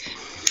users.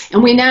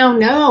 And we now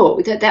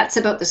know that that's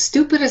about the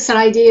stupidest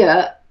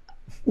idea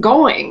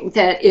going,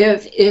 that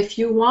if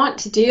you want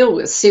to deal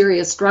with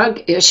serious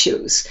drug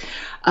issues,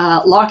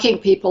 locking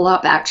people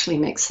up actually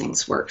makes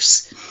things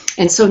worse.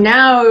 And so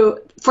now,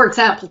 for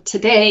example,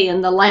 today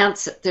in The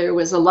Lancet, there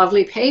was a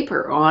lovely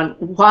paper on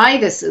why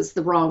this is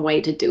the wrong way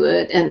to do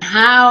it and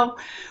how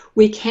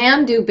we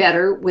can do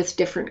better with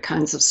different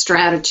kinds of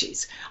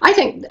strategies. I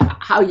think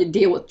how you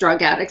deal with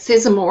drug addicts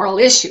is a moral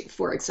issue,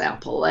 for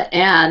example,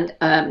 and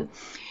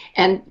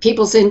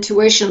people's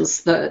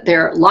intuitions,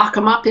 their lock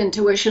 'em up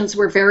intuitions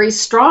were very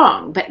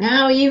strong. But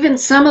now even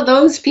some of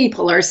those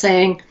people are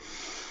saying,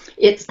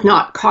 it's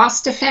not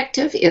cost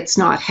effective, it's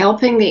not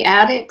helping the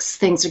addicts,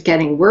 things are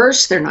getting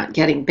worse, they're not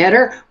getting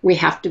better, we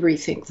have to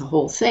rethink the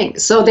whole thing.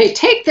 So they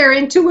take their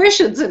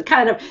intuitions and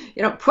kind of,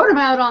 put them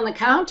out on the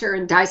counter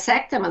and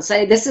dissect them and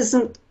say, this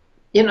isn't,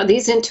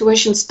 these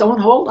intuitions don't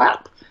hold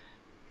up.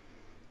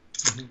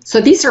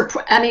 So these are,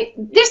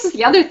 this is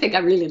the other thing I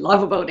really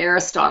love about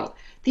Aristotle.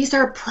 These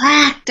are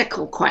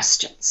practical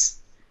questions.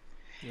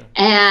 Yeah.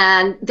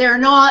 And they're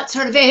not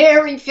sort of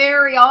very,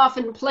 very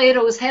often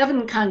Plato's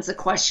heaven kinds of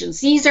questions.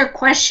 These are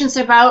questions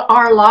about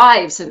our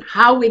lives and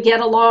how we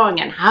get along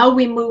and how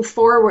we move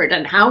forward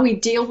and how we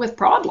deal with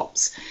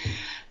problems.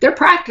 They're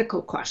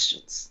practical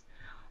questions.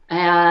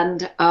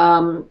 And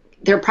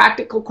they're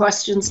practical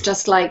questions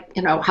just like,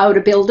 how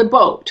to build a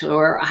boat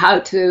or how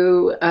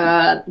to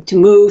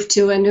move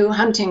to a new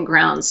hunting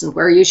grounds and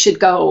where you should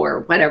go or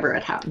whatever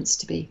it happens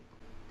to be.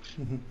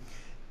 Mm-hmm.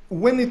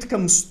 When it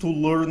comes to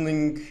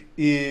learning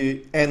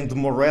and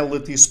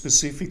morality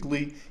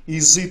specifically,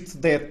 is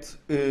it that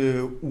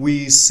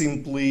we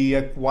simply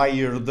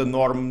acquire the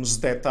norms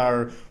that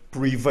are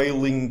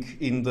prevailing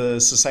in the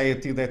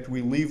society that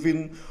we live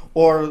in,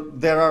 or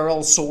there are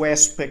also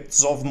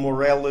aspects of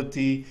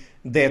morality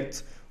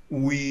that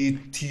we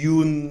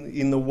tune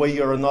in a way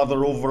or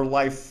another over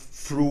life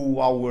through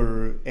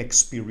our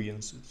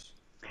experiences?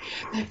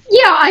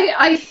 Yeah,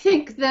 I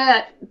think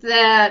that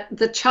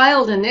the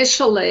child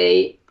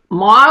initially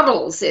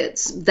models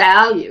its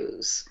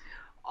values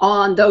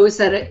on those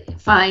that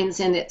it finds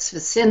in its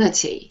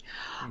vicinity.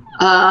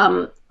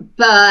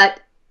 But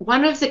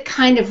one of the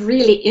kind of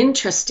really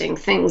interesting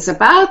things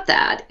about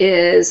that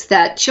is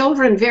that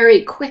children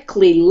very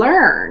quickly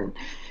learn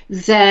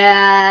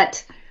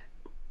that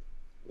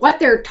what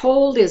they're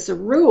told is a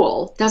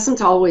rule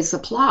doesn't always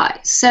apply.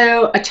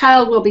 So a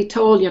child will be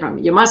told,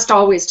 you must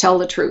always tell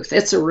the truth.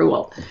 It's a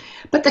rule.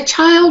 But the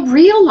child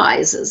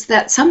realizes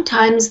that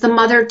sometimes the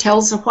mother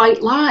tells a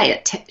white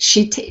lie.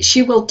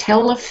 She will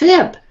tell a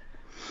fib.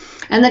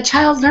 And the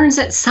child learns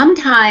that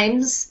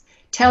sometimes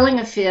telling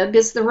a fib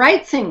is the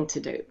right thing to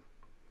do.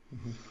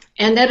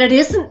 And that it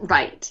isn't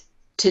right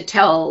to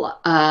tell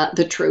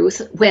the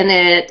truth when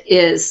it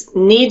is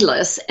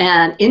needless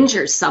and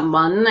injures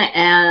someone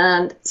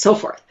and so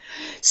forth.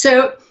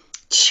 So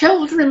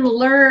children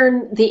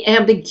learn the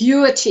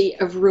ambiguity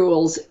of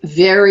rules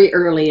very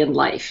early in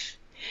life.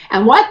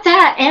 And what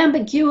that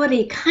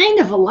ambiguity kind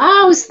of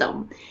allows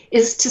them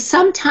is to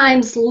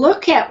sometimes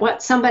look at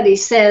what somebody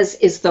says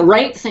is the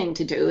right thing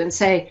to do and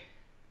say,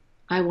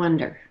 I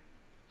wonder.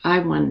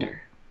 And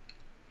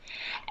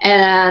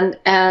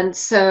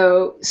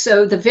so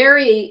the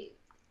very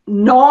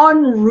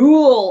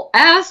non-rule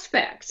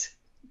aspect,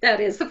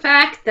 that is the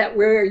fact that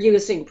we're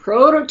using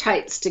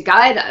prototypes to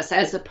guide us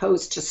as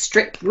opposed to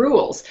strict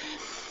rules,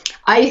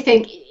 I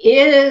think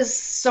is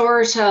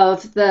sort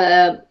of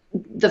the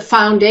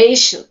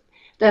foundation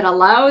that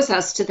allows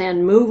us to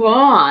then move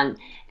on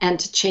and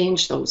to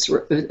change those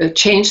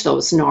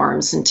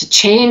norms and to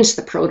change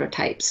the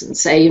prototypes and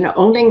say,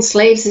 owning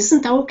slaves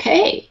isn't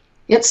okay.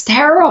 It's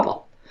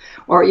terrible.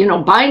 Or,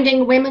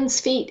 binding women's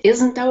feet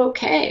isn't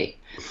okay.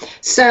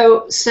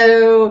 So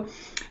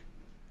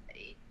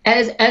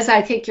as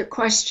I think your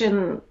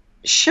question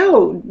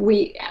showed,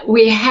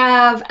 we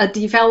have a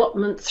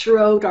development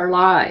throughout our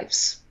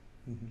lives.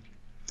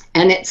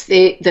 And it's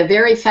the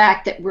very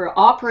fact that we're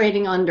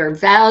operating under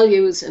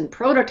values and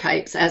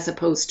prototypes as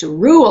opposed to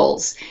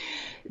rules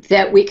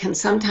that we can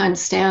sometimes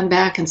stand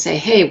back and say,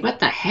 hey, what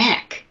the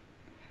heck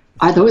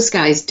are those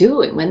guys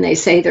doing when they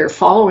say they're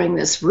following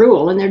this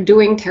rule and they're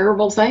doing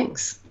terrible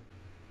things?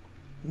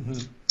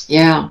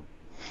 Yeah.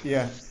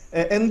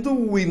 And do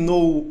we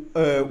know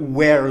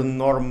where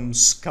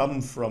norms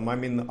come from? I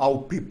mean, how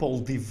people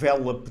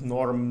develop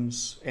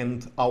norms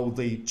and how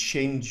they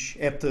change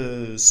at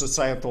the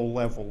societal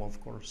level,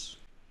 of course?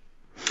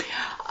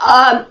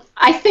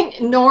 I think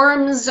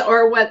norms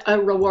are what a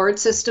reward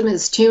system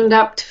is tuned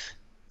up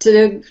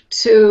to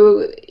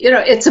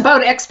it's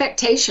about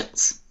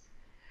expectations.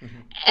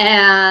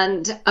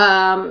 And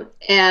so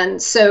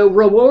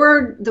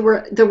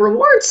the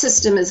reward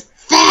system is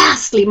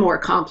vastly more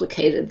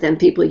complicated than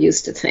people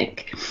used to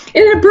think.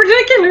 In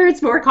particular,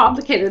 it's more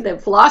complicated than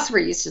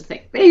philosophers used to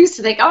think. They used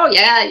to think, oh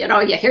yeah,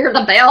 you hear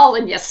the bell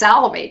and you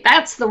salivate.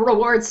 That's the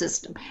reward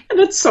system. And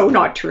it's so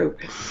not true.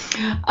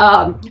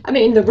 I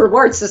mean, the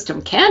reward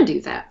system can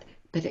do that,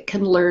 but it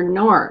can learn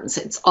norms.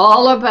 It's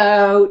all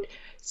about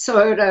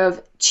sort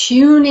of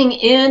tuning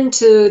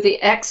into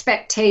the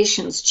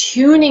expectations,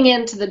 tuning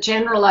into the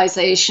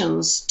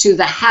generalizations to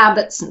the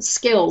habits and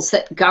skills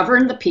that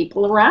govern the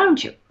people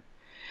around you.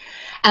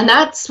 And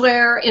that's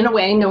where, in a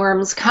way,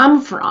 norms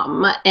come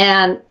from.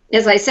 And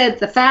as I said,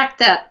 the fact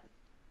that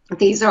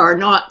these are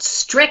not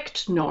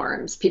strict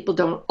norms, people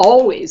don't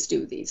always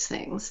do these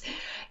things,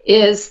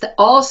 is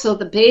also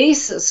the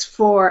basis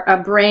for a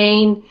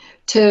brain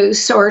to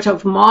sort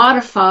of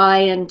modify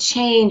and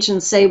change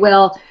and say,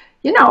 well,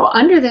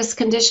 under this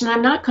condition,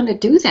 I'm not going to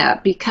do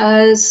that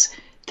because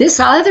this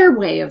other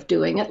way of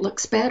doing it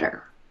looks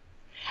better.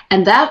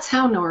 And that's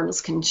how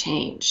norms can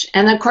change.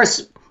 And of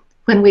course,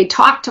 when we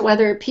talk to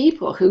other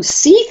people who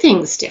see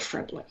things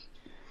differently,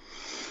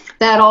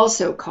 that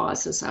also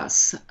causes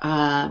us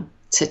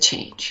to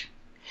change.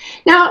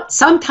 Now,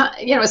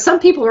 sometimes, some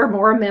people are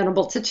more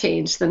amenable to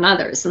change than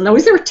others, and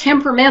those are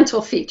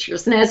temperamental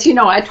features. And as you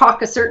know, I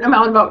talk a certain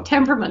amount about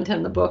temperament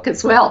in the book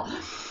as well.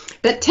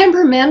 But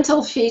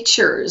temperamental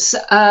features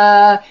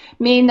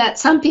mean that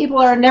some people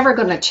are never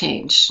going to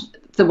change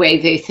the way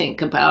they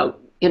think about,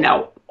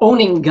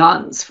 owning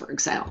guns, for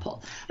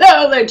example.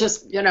 No, they're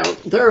just,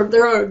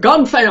 they're a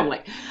gun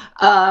family.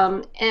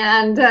 But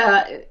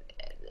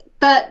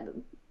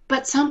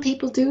some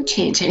people do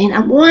change. I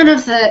mean, one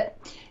of the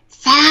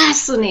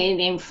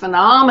fascinating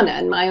phenomena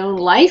in my own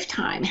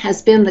lifetime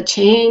has been the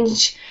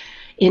change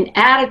in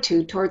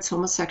attitude towards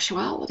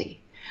homosexuality.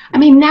 I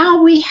mean,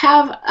 now we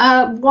have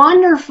a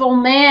wonderful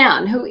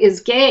man who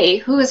is gay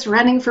who is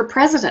running for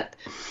president.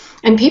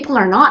 And people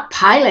are not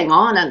piling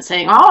on and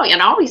saying,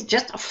 oh, he's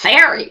just a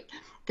fairy.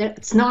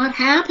 That's not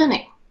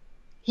happening.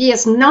 He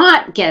is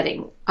not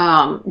getting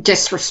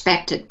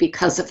disrespected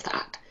because of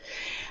that.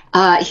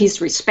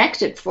 He's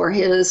respected for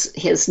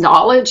his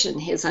knowledge and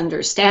his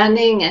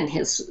understanding and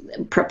his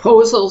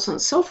proposals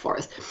and so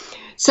forth.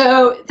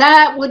 So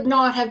that would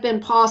not have been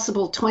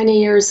possible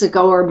 20 years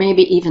ago, or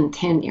maybe even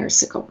 10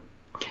 years ago.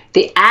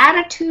 The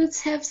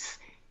attitudes have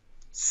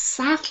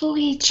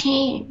subtly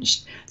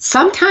changed,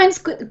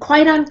 sometimes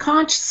quite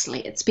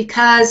unconsciously. It's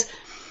because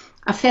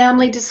a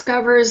family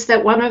discovers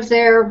that one of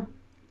their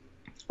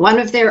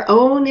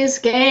own is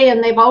gay,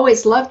 and they've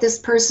always loved this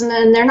person,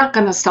 and they're not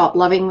going to stop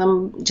loving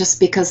them just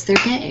because they're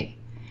gay.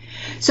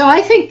 So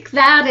I think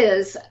that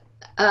is,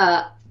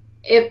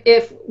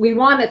 if we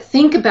want to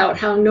think about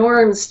how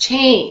norms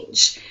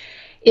change,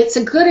 it's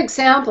a good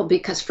example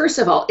because, first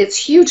of all, it's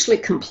hugely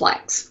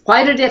complex.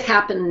 Why did it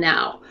happen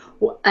now?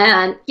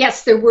 And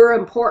yes, there were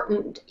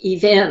important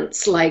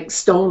events like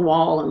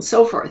Stonewall and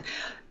so forth,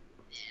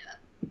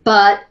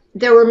 but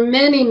there were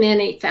many,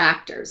 many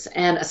factors,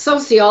 and a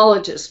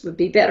sociologist would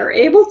be better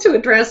able to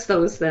address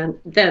those than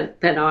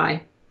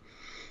I.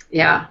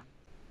 Yeah.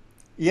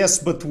 Yes,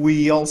 but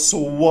we also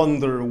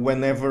wonder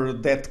whenever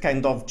that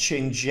kind of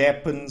change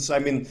happens. I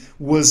mean,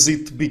 was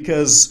it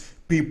because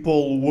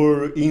people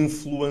were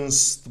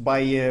influenced by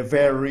a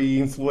very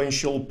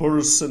influential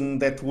person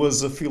that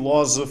was a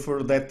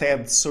philosopher that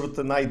had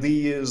certain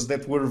ideas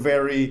that were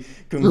very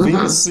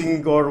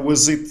convincing, or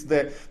was it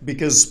that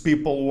because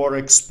people were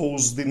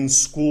exposed in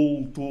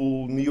school to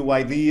new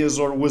ideas,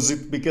 or was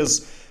it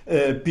because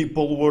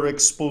people were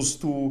exposed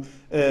to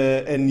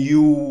a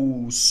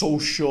new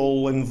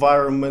social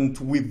environment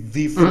with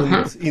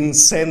different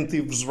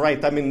incentives,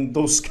 right? I mean,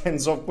 those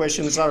kinds of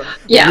questions are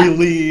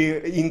really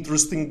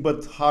interesting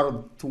but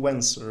hard to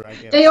answer, I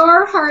guess. They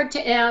are hard to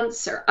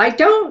answer. I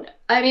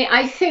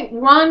think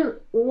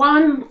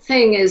one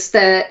thing is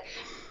that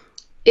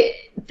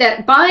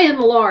that by and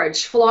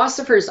large,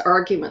 philosophers'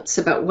 arguments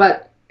about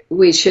what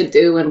we should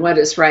do and what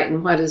is right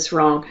and what is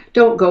wrong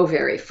don't go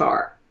very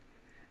far.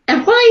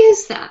 And why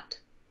is that?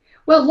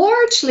 Well,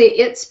 largely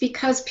it's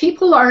because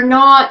people are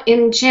not,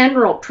 in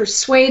general,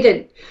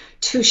 persuaded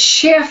to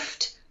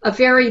shift a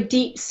very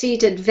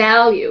deep-seated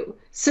value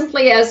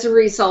simply as a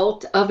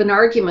result of an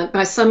argument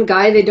by some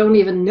guy they don't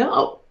even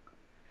know.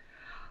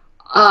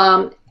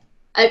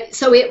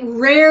 So it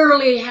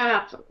rarely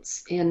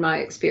happens, in my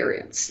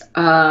experience,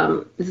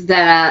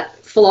 that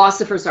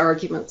philosophers'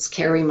 arguments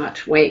carry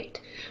much weight.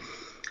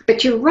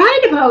 But you're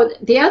right about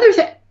the other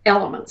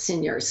elements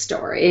in your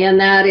story, and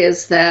that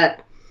is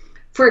that,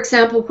 for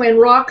example, when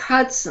Rock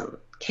Hudson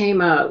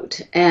came out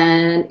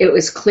and it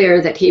was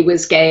clear that he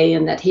was gay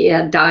and that he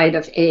had died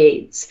of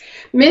AIDS,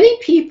 many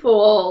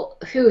people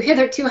who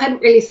hitherto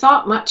hadn't really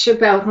thought much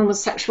about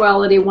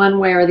homosexuality one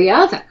way or the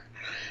other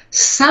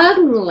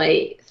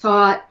suddenly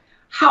thought,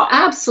 how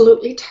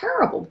absolutely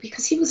terrible,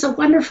 because he was a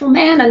wonderful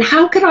man, and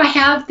how could I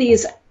have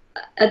these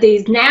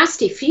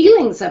nasty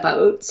feelings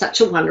about such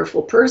a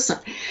wonderful person?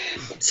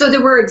 So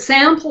there were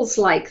examples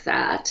like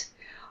that.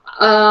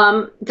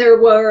 There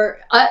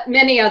were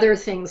many other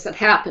things that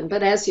happened,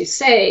 but as you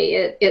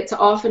say, it's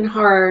often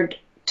hard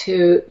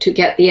to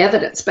get the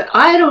evidence. But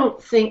I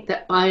don't think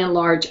that by and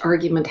large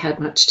argument had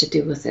much to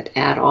do with it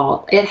at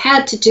all. It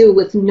had to do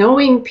with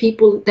knowing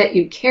people that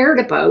you cared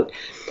about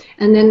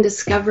and then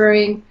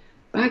discovering,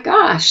 my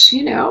gosh,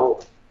 you know,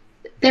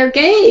 they're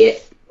gay,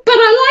 but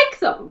I like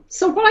them.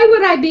 So why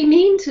would I be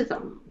mean to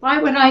them? Why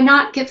would I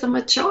not give them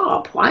a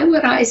job? Why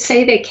would I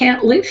say they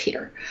can't live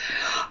here?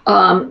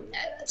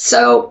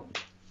 So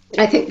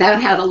I think that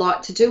had a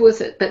lot to do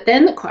with it. But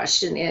then the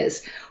question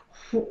is,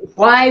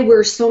 why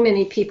were so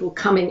many people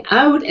coming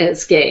out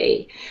as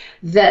gay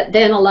that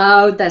then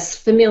allowed this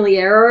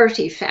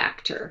familiarity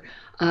factor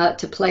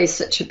to play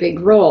such a big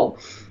role?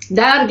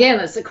 That, again,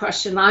 is a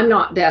question I'm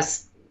not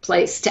best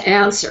placed to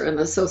answer, and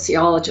the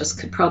sociologist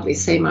could probably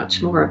say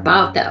much more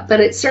about that. But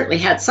it certainly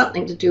had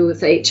something to do with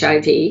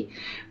HIV,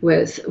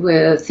 with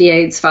the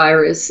AIDS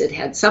virus. It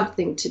had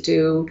something to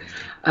do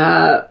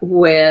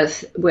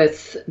with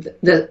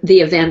the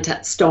event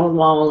at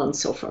Stonewall and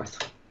so forth.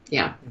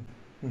 Yeah.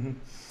 Mm-hmm.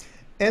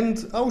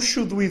 And how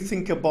should we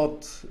think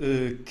about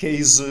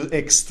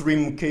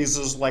extreme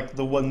cases like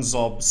the ones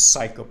of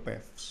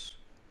psychopaths?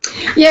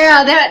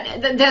 Yeah,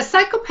 the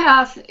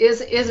psychopath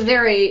is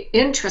very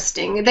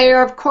interesting. They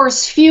are, of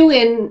course, few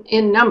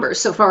in number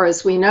so far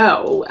as we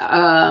know,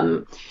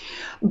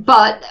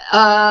 but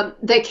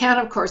they can,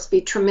 of course, be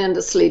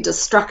tremendously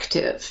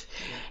destructive.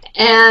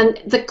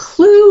 And the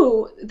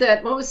clue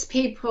that most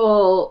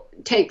people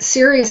take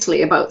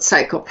seriously about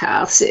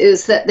psychopaths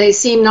is that they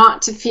seem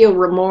not to feel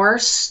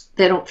remorse,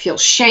 they don't feel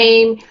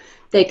shame,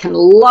 they can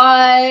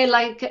lie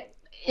like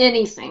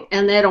anything,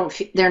 and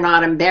they're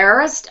not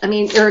embarrassed. I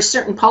mean, there are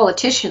certain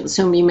politicians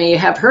whom you may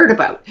have heard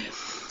about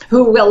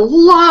who will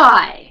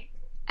lie,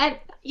 and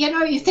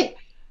you think,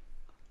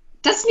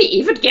 doesn't he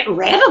even get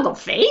red on the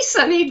face?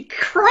 I mean,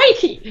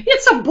 crikey,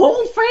 it's a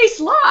bold-faced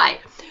lie.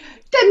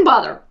 Didn't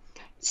bother.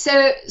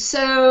 So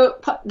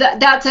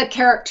that's a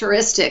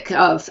characteristic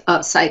of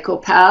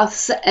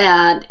psychopaths,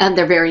 and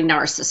they're very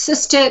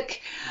narcissistic.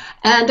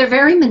 And they're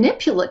very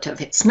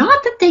manipulative. It's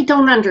not that they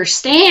don't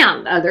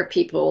understand other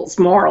people's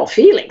moral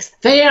feelings.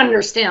 They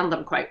understand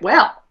them quite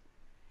well,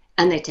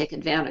 and they take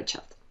advantage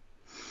of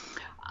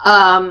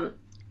them.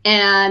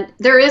 And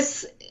there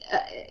is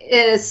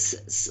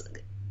is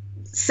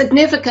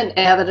significant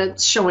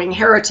evidence showing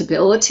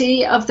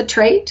heritability of the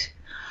trait.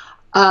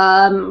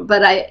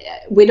 But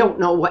we don't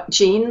know what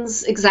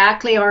genes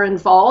exactly are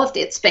involved.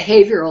 It's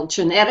behavioral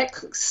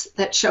genetics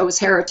that shows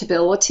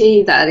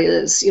heritability. That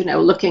is,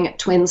 looking at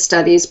twin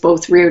studies,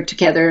 both reared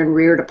together and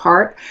reared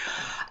apart.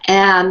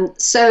 And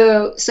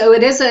so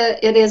it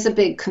is a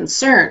big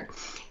concern.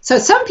 So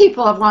some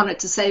people have wanted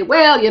to say,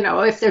 well,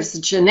 if there's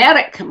a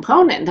genetic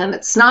component and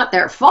it's not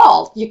their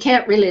fault, you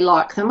can't really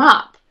lock them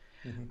up.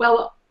 Mm-hmm.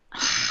 Well,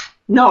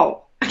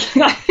 no.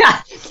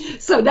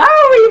 So now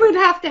we would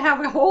have to have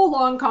a whole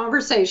long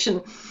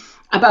conversation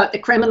about the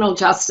criminal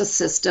justice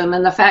system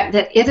and the fact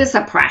that it is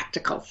a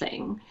practical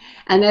thing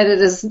and that it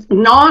is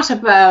not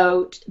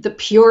about the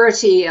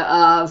purity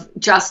of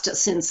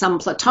justice in some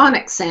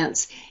Platonic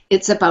sense.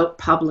 It's about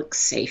public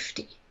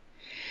safety.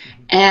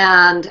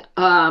 And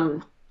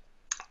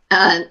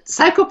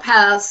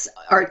psychopaths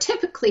are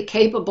typically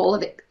capable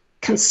of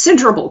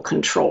considerable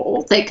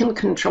control. They can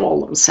control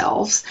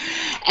themselves.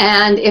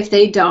 And if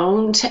they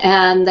don't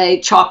and they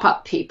chop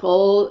up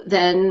people,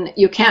 then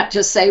you can't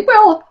just say,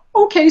 well,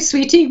 okay,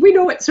 sweetie, we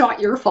know it's not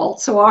your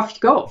fault, so off you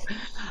go.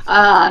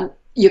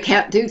 You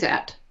can't do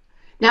that.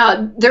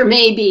 Now, there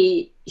may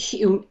be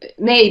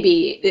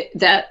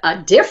that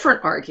a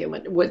different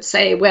argument would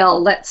say, well,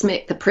 let's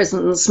make the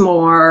prisons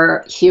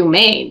more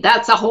humane.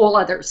 That's a whole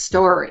other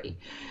story.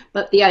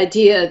 But the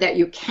idea that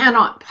you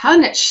cannot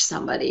punish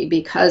somebody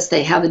because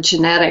they have a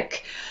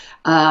genetic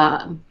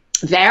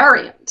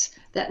variant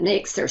that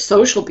makes their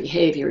social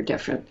behavior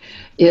different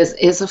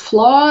is a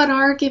flawed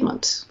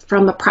argument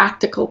from a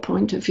practical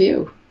point of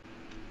view.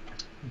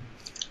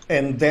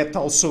 And that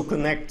also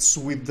connects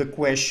with the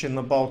question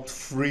about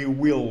free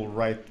will,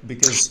 right?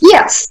 Because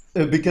yes,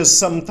 because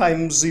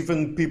sometimes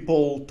even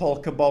people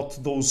talk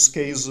about those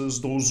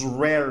cases, those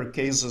rare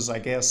cases, I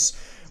guess,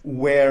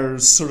 where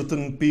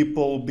certain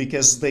people,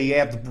 because they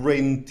had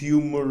brain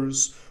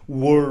tumors,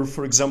 were,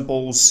 for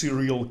example,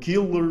 serial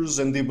killers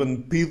and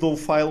even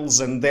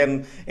pedophiles, and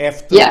then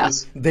after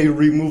they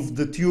removed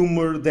the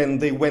tumor, then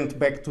they went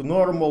back to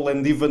normal.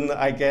 And even,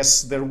 I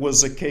guess, there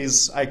was a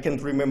case, I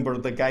can't remember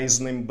the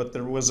guy's name, but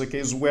there was a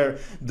case where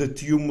the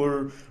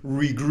tumor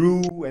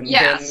regrew and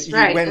then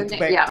he went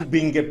back to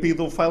being a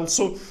pedophile.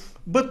 So,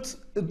 but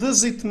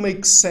does it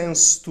make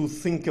sense to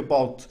think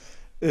about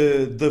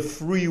the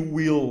free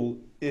will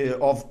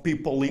of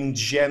people in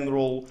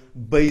general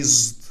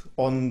based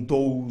on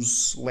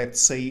those,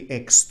 let's say,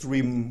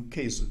 extreme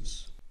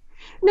cases?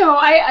 No,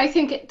 I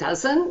think it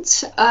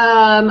doesn't.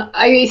 As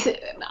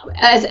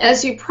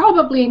you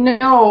probably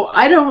know,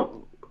 I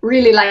don't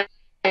really like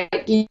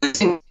using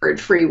the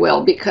word free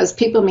will because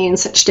people mean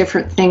such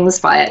different things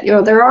by it.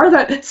 There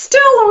are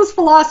still those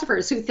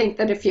philosophers who think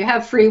that if you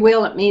have free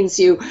will, it means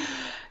you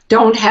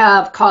don't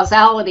have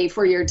causality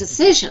for your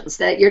decisions,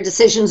 that your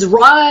decisions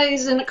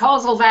rise in a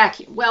causal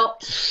vacuum. Well,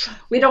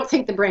 we don't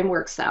think the brain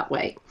works that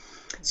way.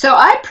 So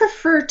I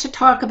prefer to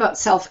talk about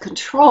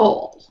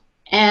self-control.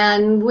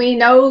 And we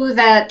know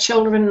that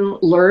children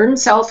learn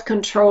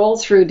self-control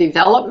through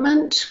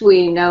development.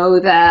 We know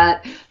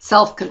that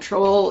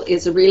self-control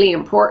is a really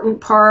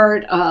important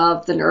part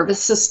of the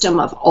nervous system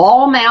of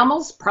all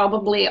mammals,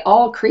 probably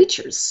all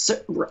creatures,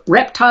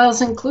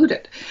 reptiles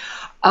included.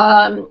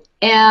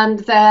 And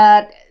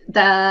that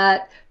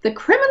the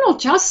criminal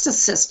justice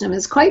system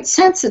is quite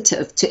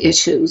sensitive to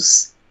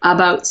issues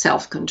about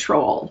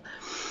self-control.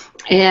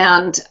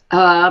 And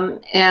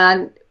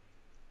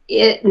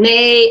it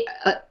may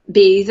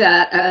be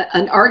that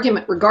an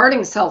argument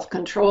regarding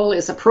self-control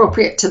is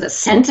appropriate to the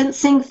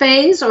sentencing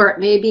phase, or it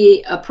may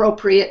be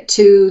appropriate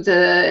to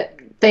the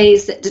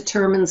phase that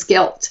determines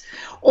guilt,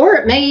 or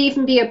it may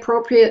even be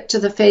appropriate to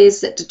the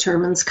phase that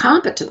determines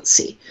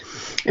competency.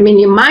 I mean,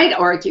 you might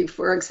argue,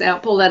 for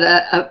example,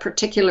 that a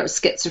particular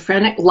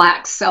schizophrenic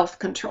lacks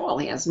self-control.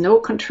 He has no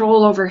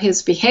control over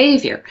his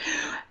behavior.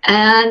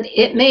 And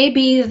it may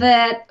be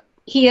that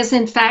he is,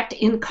 in fact,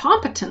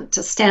 incompetent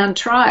to stand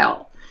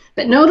trial.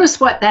 But notice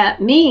what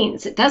that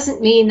means. It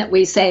doesn't mean that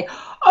we say,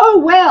 oh,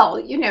 well,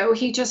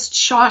 he just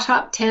shot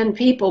up 10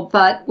 people,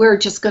 but we're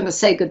just going to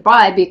say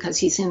goodbye because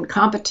he's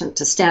incompetent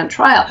to stand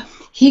trial.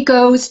 He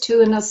goes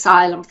to an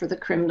asylum for the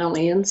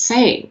criminally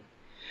insane.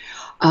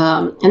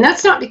 And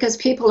that's not because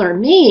people are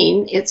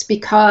mean, it's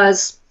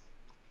because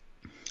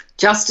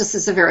justice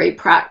is a very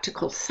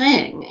practical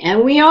thing.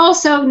 And we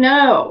also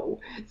know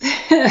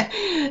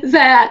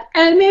that,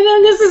 and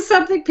this is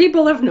something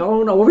people have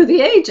known over the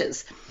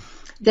ages,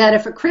 that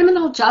if a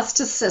criminal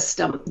justice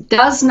system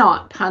does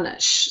not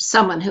punish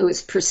someone who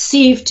is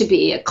perceived to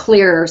be a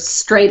clear,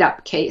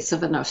 straight-up case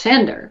of an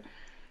offender,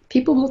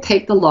 people will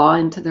take the law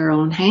into their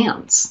own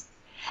hands.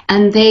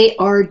 And they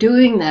are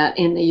doing that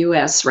in the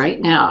U.S.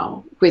 right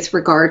now with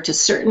regard to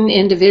certain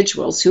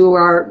individuals who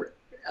are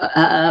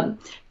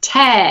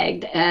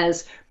tagged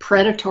as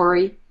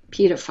predatory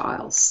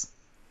pedophiles.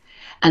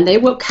 And they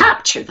will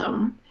capture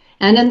them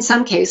and in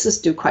some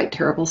cases do quite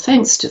terrible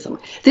things to them.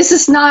 This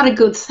is not a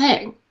good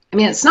thing. I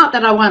mean, it's not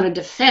that I want to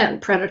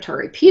defend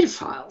predatory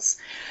pedophiles.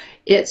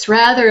 It's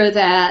rather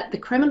that the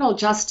criminal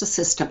justice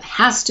system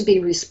has to be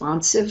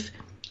responsive,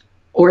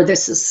 or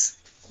this is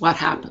what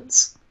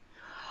happens.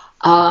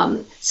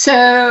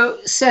 So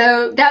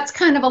that's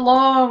kind of a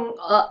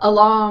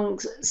long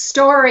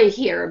story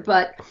here,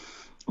 but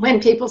when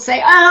people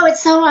say, oh,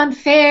 it's so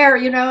unfair,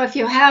 you know, if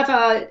you have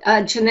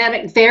a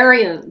genetic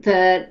variant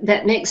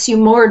that makes you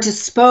more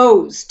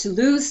disposed to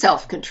lose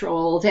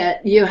self-control,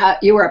 that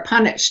you are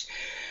punished.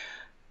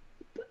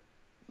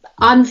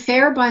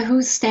 Unfair by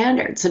whose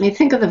standards? I mean,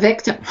 think of the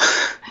victim.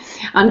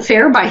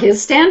 Unfair by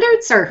his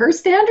standards or her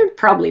standard?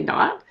 Probably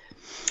not.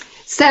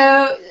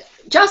 So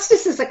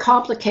justice is a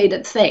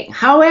complicated thing.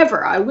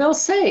 However, I will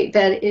say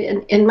that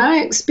in my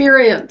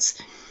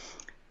experience,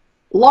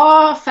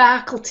 law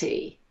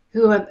faculty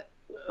who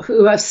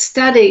have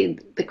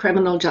studied the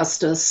criminal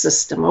justice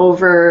system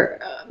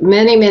over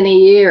many, many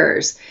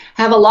years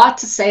have a lot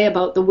to say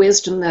about the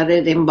wisdom that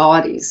it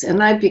embodies.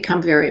 And I've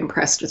become very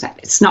impressed with that.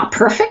 It's not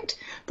perfect.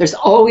 There's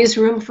always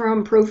room for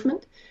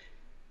improvement,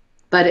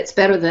 but it's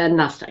better than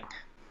nothing.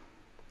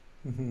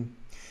 Mm-hmm.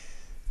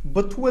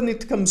 But when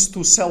it comes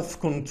to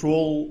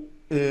self-control,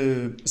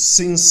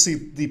 since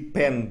it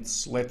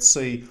depends, let's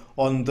say,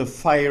 on the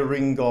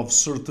firing of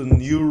certain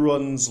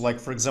neurons, like,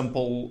 for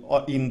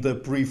example, in the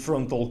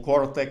prefrontal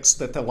cortex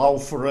that allow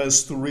for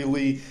us to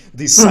really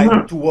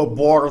decide to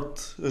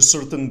abort a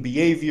certain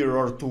behavior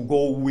or to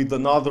go with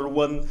another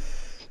one,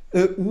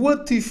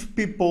 what if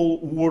people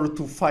were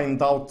to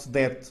find out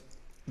that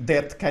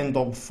that kind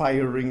of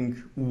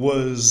firing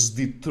was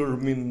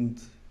determined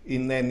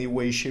in any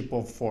way, shape,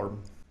 or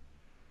form?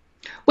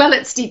 Well,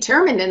 it's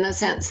determined in the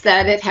sense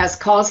that it has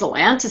causal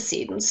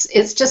antecedents.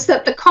 It's just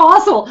that the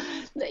causal,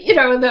 you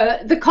know,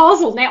 the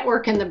causal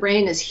network in the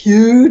brain is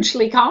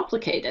hugely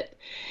complicated.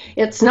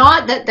 It's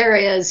not that there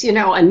is, you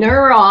know, a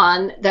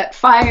neuron that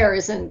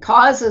fires and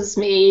causes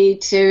me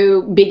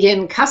to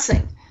begin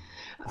cussing.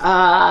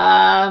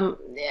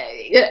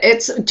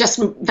 It's just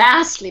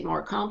vastly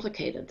more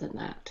complicated than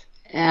that.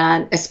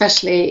 And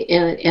especially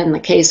in the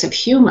case of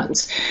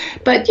humans.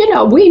 But, you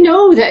know, we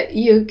know that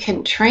you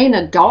can train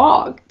a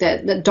dog,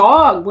 that the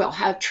dog will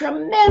have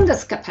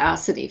tremendous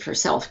capacity for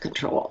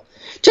self-control.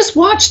 Just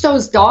watch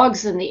those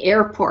dogs in the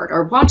airport,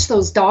 or watch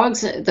those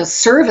dogs, the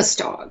service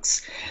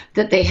dogs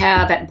that they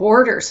have at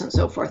borders and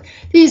so forth.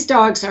 These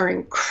dogs are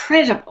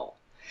incredible.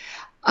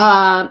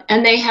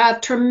 And they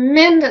have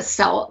tremendous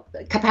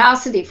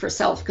capacity for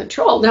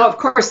self-control. Now, of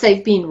course,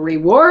 they've been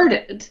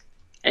rewarded.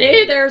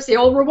 Hey, there's the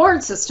old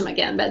reward system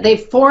again, but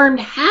they've formed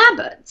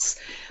habits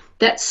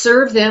that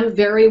serve them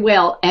very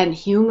well, and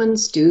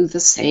humans do the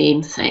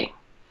same thing.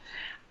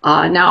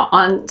 Now,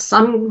 on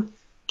some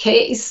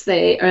case,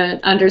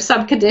 under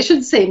some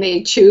conditions, they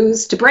may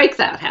choose to break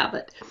that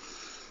habit.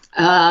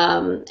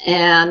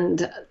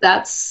 And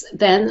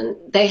then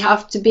they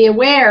have to be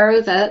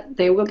aware that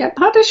they will get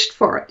punished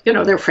for it. You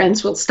know, their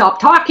friends will stop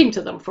talking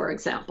to them, for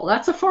example.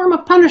 That's a form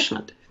of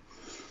punishment.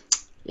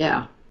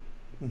 Yeah.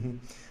 Mm-hmm.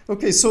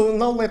 Okay, so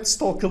now let's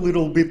talk a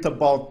little bit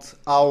about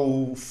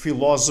how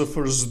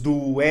philosophers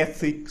do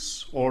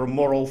ethics or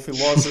moral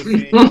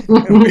philosophy,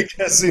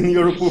 because in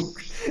your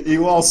book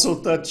you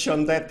also touch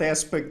on that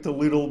aspect a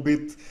little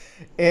bit.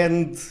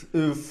 And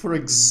for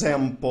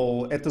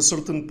example, at a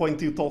certain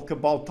point you talk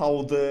about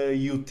how the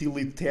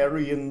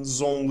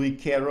utilitarians only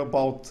care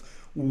about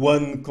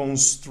one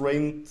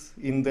constraint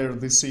in their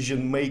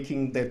decision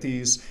making, that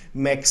is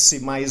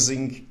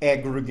maximizing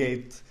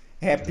aggregate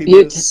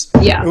happiness.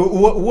 Yeah.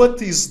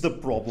 What is the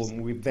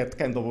problem with that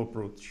kind of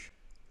approach?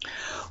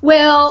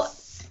 Well,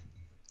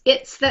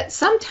 it's that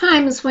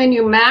sometimes when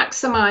you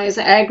maximize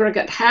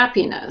aggregate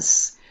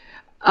happiness,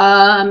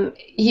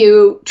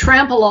 you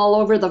trample all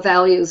over the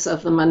values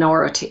of the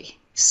minority.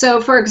 So,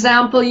 for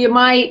example, you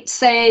might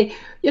say,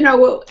 you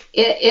know,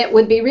 it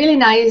would be really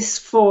nice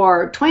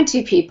for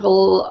 20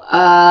 people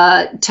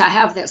to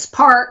have this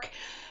park.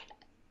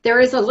 There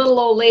is a little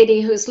old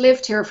lady who's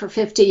lived here for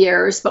 50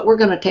 years, but we're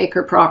going to take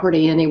her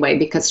property anyway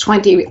because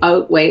 20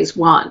 outweighs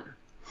 1.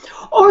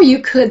 Or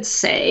you could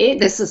say,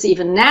 this is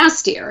even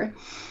nastier,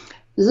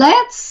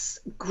 let's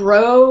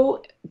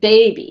grow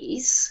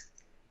babies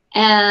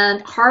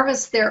and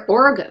harvest their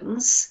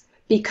organs,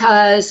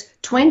 because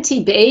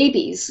 20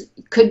 babies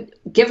could,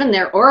 given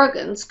their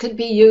organs, could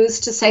be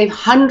used to save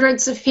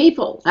hundreds of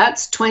people.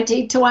 That's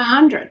 20 to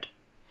 100.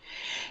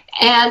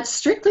 And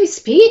strictly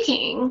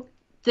speaking,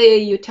 the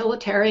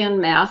utilitarian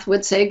math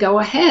would say go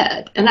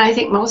ahead. And I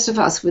think most of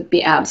us would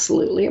be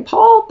absolutely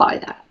appalled by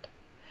that.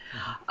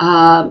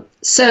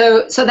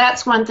 So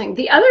that's one thing.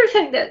 The other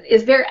thing that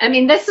is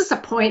this is a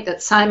point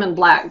that Simon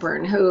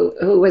Blackburn,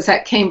 who was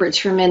at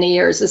Cambridge for many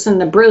years, is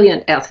a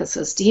brilliant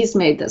ethicist. He's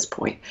made this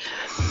point.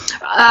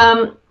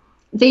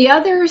 The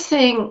other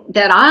thing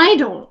that I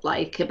don't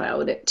like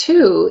about it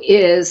too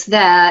is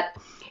that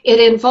it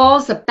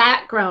involves a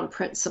background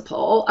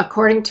principle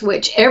according to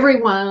which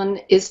everyone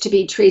is to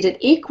be treated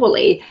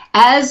equally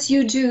as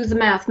you do the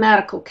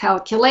mathematical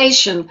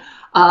calculation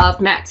of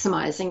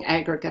maximizing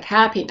aggregate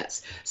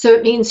happiness. So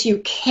it means you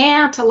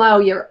can't allow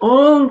your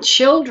own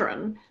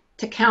children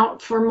to count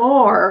for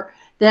more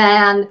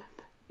than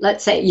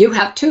let's say you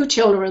have 2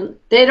 children,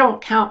 they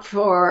don't count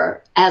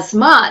for as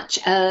much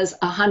as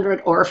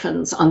 100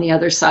 orphans on the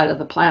other side of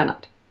the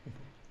planet.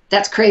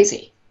 That's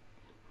crazy.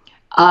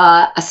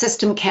 A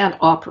system can't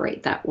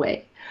operate that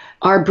way.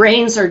 Our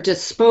brains are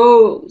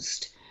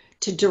disposed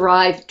to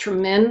derive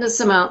tremendous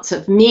amounts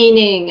of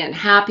meaning and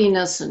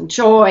happiness and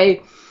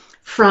joy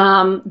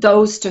from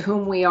those to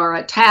whom we are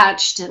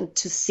attached, and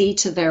to see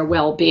to their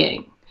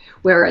well-being.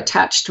 We're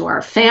attached to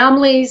our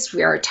families,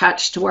 we are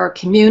attached to our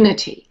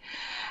community.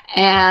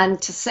 And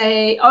to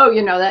say, oh,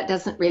 you know, that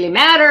doesn't really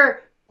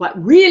matter. What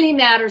really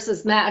matters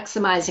is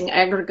maximizing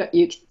aggregate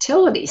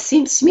utility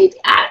seems to me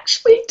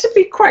actually to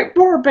be quite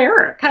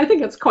barbaric. I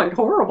think it's quite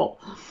horrible.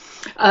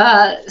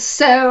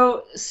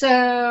 So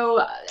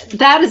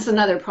that is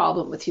another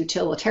problem with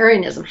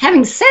utilitarianism.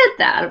 Having said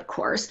that, of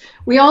course,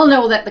 we all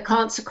know that the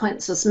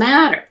consequences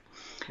matter.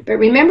 But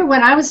remember,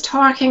 when I was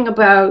talking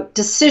about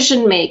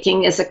decision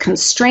making as a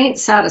constraint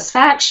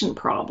satisfaction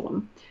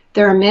problem,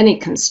 there are many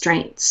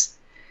constraints.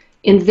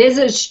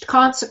 Envisaged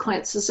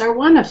consequences are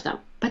one of them,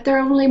 but they're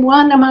only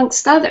one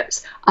amongst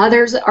others.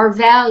 Others are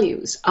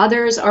values.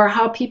 Others are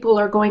how people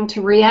are going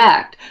to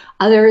react.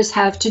 Others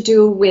have to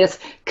do with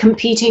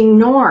competing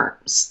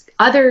norms,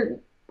 other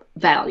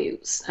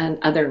values and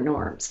other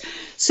norms.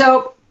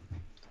 So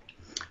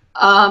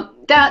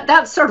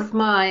that's sort of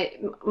my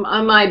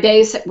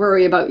basic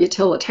worry about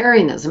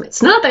utilitarianism.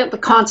 It's not that the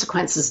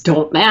consequences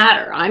don't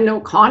matter. I'm no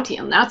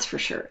Kantian, that's for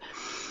sure.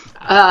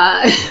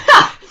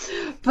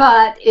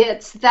 But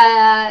it's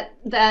that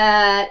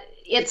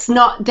it's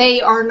not,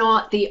 they are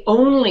not the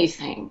only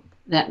thing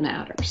that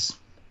matters.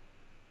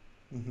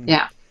 Mm-hmm.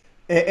 Yeah.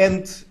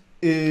 And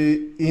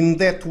in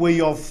that way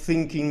of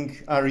thinking,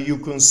 are you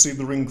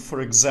considering,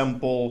 for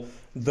example,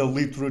 the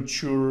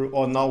literature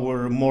on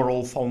our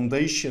moral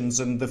foundations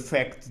and the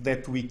fact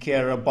that we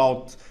care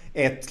about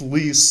at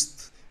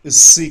least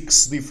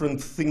 6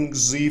 different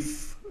things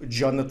if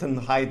Jonathan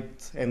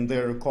Haidt and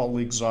their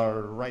colleagues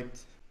are right?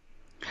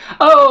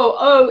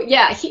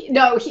 Yeah.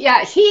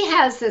 He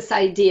has this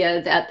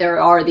idea that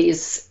there are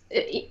these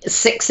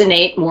 6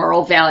 innate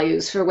moral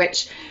values for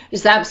which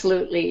there's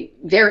absolutely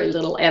very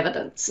little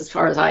evidence, as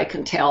far as I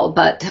can tell.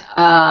 But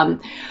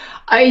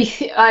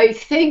I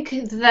think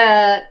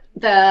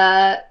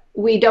that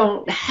we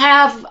don't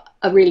have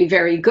a really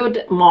very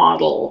good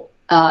model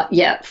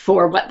yet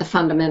for what the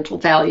fundamental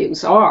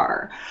values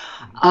are.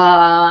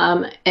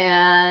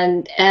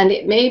 And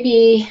it may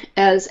be,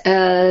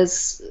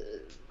 as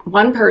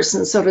one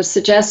person sort of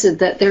suggested,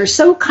 that they're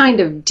so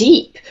kind of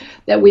deep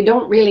that we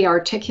don't really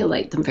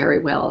articulate them very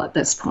well at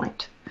this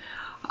point.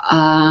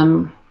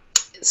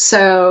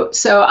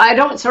 So I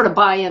don't sort of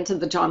buy into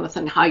the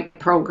Jonathan Haidt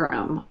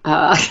program,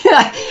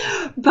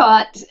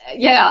 but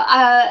yeah,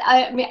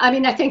 I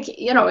mean, I think,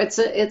 you know, it's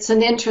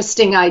an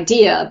interesting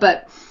idea,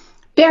 but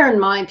bear in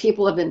mind,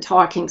 people have been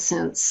talking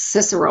since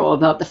Cicero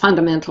about the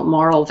fundamental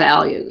moral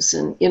values,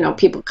 and, you know,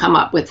 people come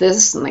up with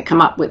this and they come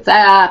up with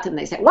that, and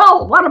they say,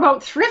 well, what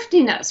about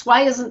thriftiness?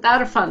 Why isn't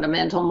that a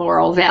fundamental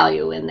moral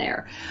value in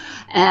there?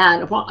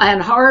 And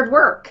hard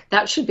work,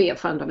 that should be a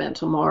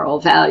fundamental moral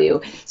value.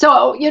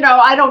 So, you know,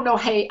 I don't know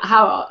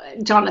how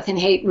Jonathan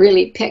Haidt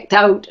really picked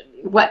out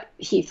what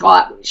he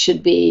thought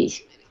should be,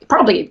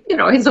 probably, you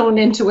know, his own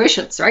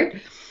intuitions,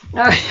 right?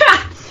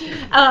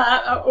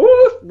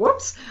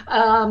 Whoops.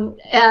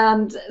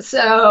 And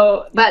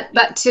so,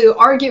 but to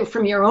argue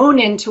from your own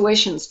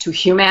intuitions to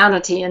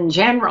humanity in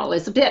general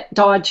is a bit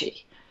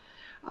dodgy.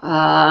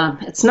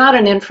 It's not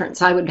an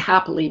inference I would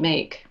happily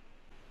make.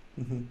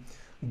 Mm-hmm.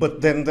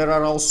 But then there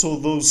are also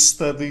those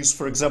studies,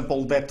 for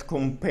example, that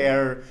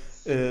compare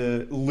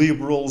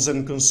liberals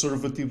and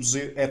conservatives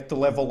at the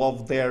level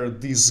of their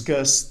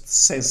disgust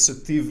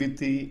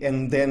sensitivity,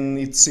 and then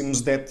it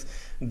seems that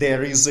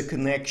there is a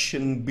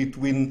connection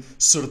between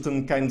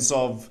certain kinds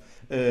of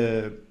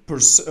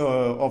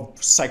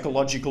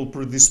psychological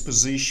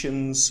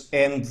predispositions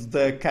and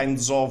the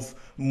kinds of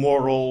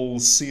moral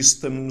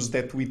systems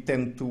that we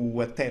tend to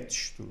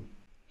attach to.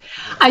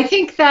 I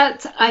think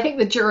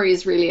the jury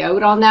is really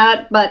out on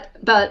that, but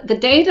the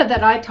data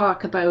that I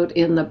talk about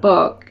in the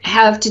book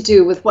have to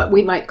do with what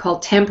we might call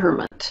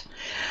temperament.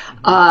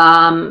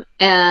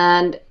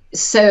 And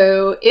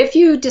so if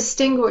you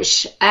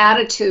distinguish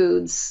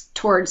attitudes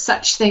towards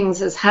such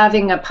things as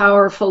having a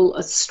powerful,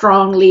 a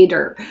strong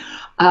leader,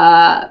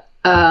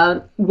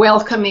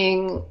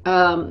 welcoming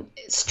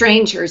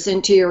strangers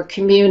into your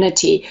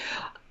community,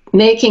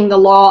 making the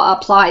law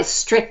apply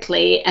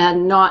strictly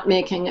and not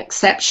making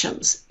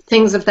exceptions,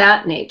 things of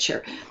that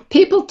nature,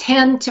 people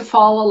tend to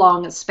fall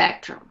along a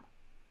spectrum,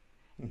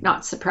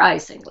 not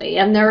surprisingly.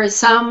 And there are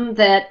some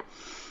that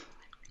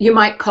you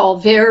might call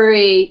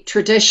very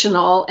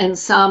traditional and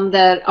some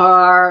that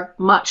are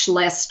much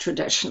less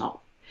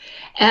traditional.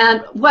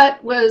 And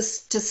what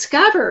was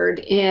discovered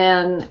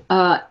in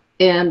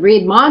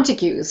Reed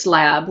Montague's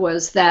lab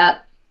was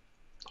that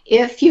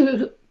if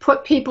you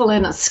put people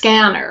in a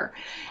scanner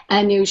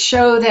and you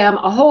show them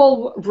a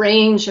whole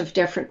range of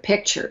different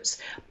pictures,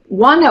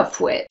 one of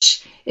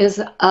which is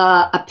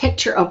a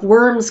picture of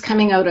worms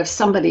coming out of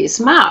somebody's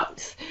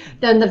mouth,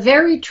 then the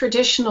very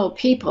traditional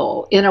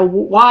people in a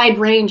wide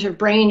range of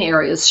brain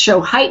areas show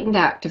heightened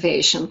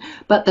activation,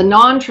 but the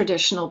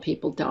non-traditional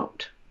people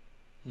don't.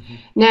 Mm-hmm.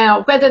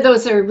 Now, whether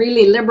those are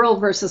really liberal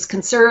versus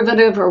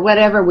conservative or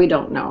whatever, we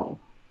don't know.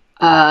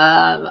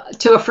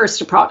 To a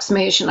first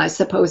approximation, I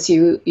suppose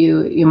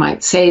you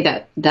might say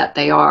that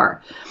they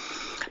are.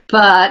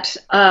 But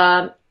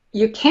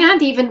you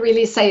can't even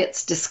really say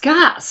it's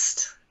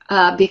discussed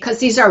because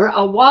these are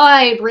a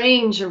wide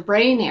range of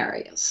brain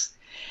areas.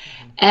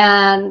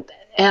 And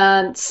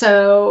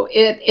so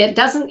it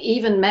doesn't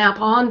even map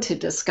onto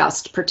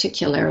disgust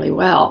particularly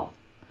well.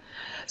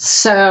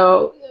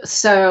 So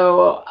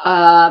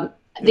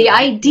the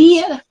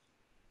idea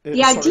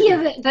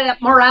that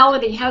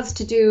morality has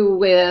to do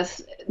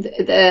with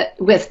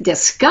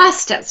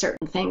disgust at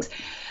certain things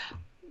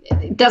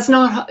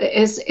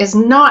is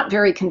not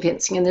very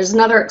convincing. And there's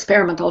another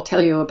experiment I'll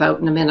tell you about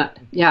in a minute.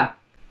 Yeah.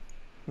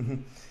 Mm-hmm.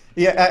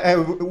 Yeah.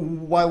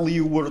 While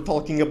you were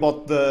talking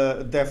about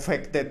the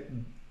fact that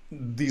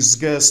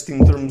disgust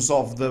in terms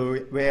of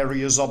the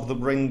areas of the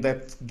brain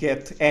that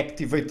get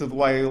activated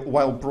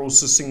while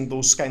processing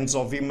those kinds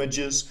of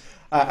images,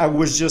 I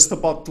was just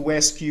about to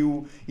ask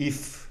you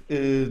if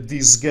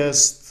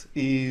disgust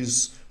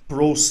is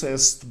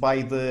processed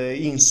by the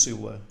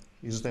insula.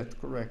 Is that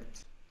correct?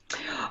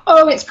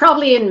 Oh, it's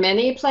probably in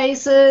many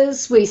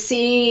places. We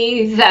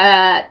see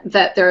that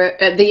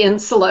the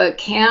insula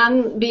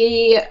can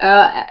be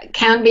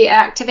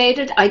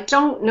activated. I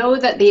don't know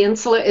that the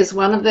insula is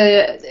one of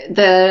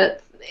the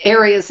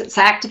areas that's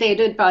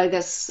activated by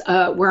this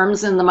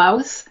worms in the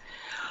mouth.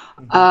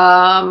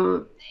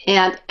 Mm-hmm.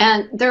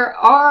 And there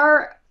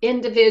are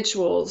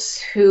individuals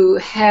who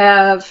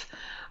have.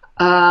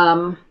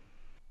 Oh,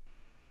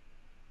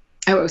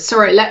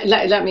 sorry.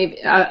 Let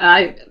me.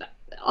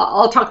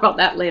 I'll talk about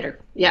that later.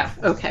 Yeah.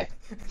 Okay.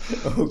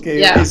 Okay.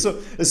 Yeah.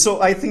 Okay.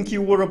 So I think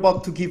you were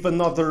about to give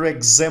another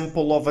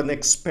example of an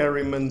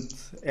experiment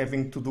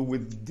having to do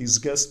with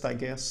disgust, I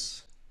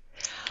guess.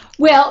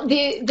 Well,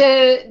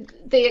 the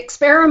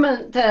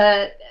experiment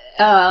that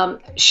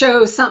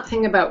shows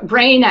something about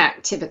brain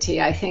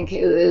activity, I think,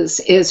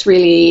 is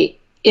really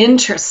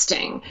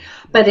interesting,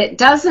 but it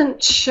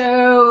doesn't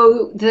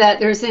show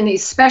that there's any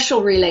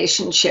special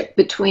relationship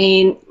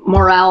between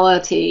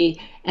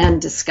morality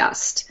and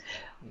disgust.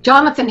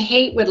 Jonathan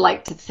Haidt would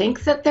like to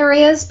think that there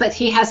is, but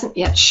he hasn't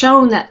yet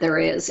shown that there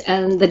is.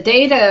 And the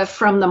data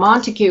from the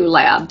Montague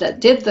lab that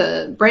did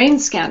the brain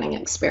scanning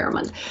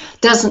experiment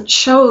doesn't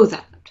show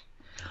that.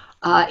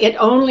 It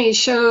only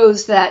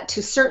shows that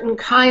to certain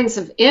kinds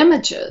of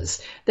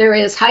images, there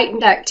is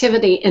heightened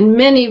activity in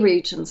many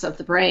regions of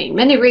the brain,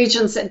 many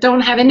regions that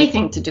don't have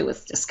anything to do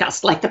with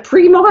disgust, like the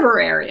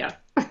premotor area.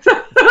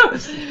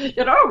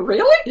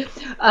 Really?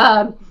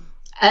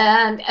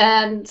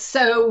 And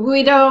so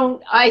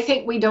I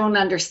think we don't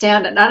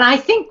understand it. And I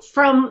think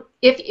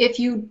if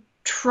you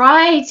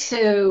try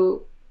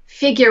to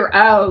figure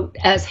out,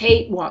 as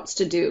Haidt wants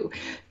to do,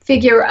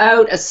 figure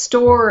out a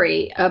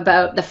story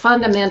about the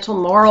fundamental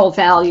moral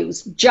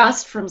values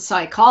just from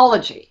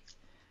psychology,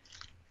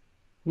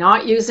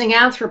 not using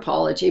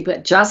anthropology,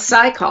 but just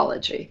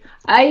psychology,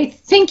 I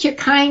think you're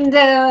kind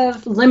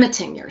of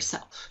limiting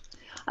yourself.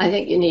 I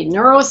think you need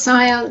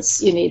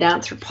neuroscience, you need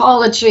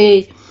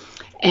anthropology,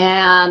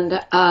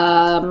 and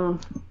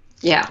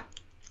yeah.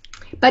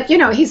 But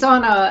he's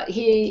on a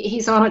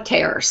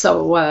tear,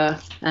 so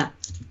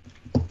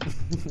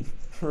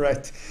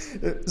Right.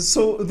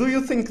 So do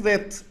you think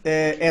that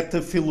at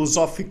a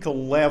philosophical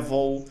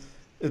level,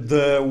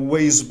 the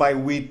ways by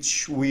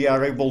which we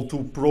are able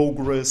to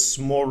progress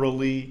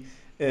morally,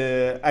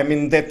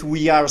 that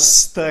we are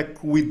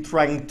stuck with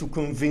trying to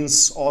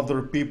convince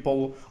other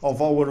people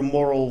of our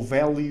moral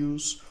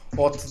values,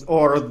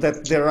 or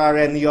that there are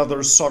any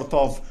other sort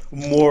of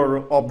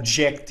more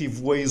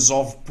objective ways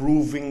of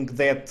proving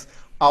that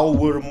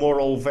our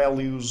moral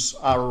values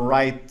are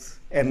right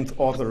and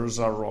others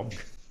are wrong?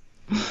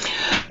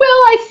 Well,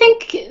 I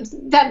think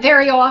that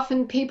very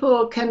often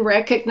people can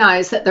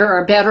recognize that there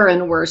are better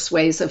and worse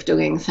ways of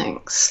doing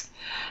things.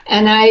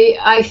 And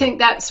I think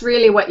that's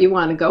really what you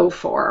want to go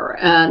for.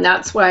 And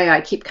that's why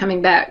I keep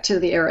coming back to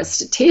the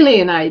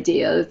Aristotelian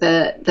idea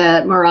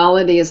that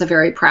morality is a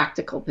very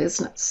practical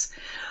business.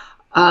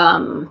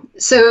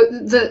 So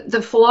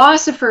the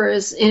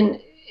philosophers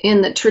in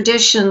the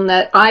tradition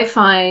that I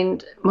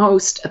find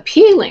most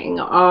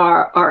appealing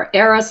are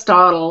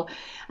Aristotle,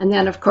 and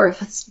then, of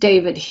course,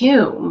 David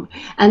Hume,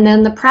 and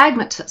then the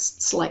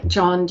pragmatists like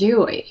John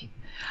Dewey.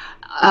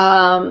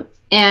 And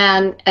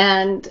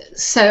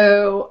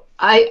so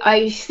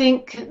I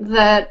think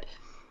that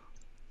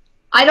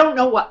I don't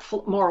know what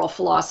moral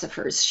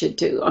philosophers should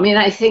do.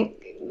 I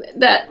think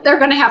that they're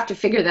going to have to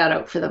figure that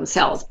out for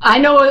themselves. I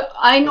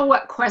know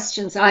what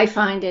questions I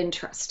find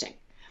interesting.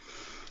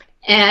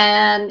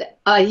 And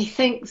I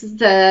think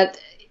that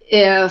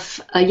if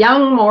a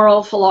young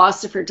moral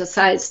philosopher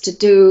decides to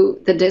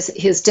do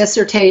his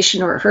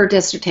dissertation or her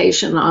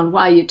dissertation on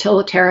why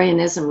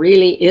utilitarianism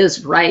really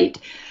is right,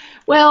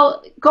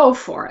 well, go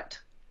for it.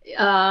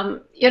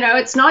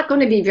 it's not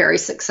going to be very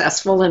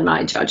successful in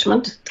my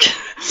judgment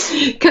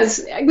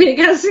because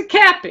it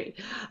can't be.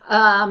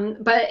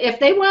 But if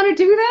they want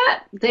to do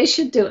that, they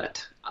should do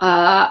it.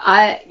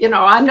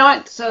 I'm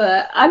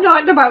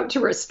not about to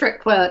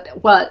restrict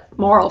what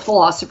moral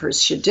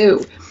philosophers should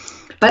do,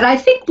 but I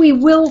think we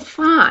will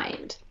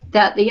find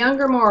that the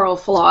younger moral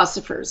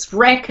philosophers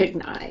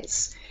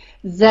recognize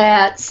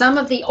that some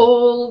of the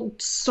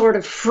old sort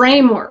of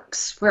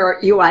frameworks where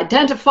you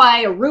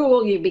identify a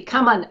rule, you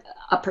become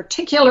a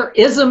particular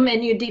ism,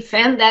 and you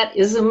defend that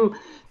ism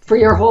for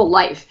your whole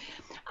life.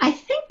 I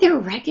think they're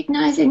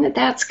recognizing that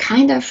that's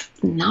kind of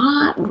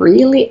not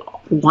really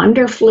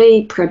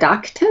wonderfully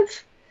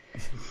productive.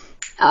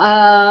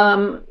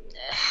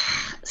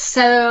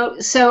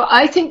 So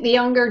I think the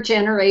younger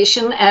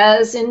generation,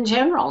 as in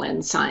general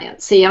in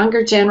science, the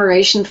younger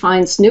generation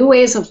finds new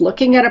ways of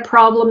looking at a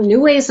problem, new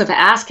ways of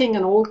asking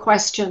an old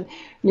question,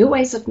 new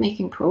ways of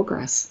making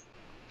progress.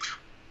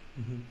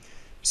 Mm-hmm.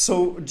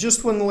 So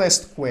just one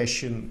last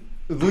question.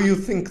 Do you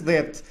think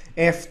that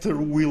after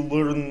we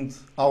learned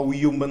how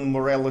human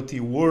morality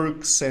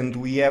works and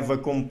we have a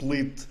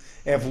complete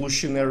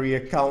evolutionary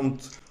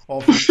account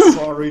of its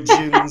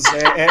origins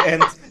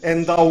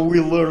and how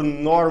we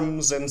learn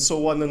norms and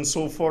so on and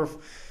so forth,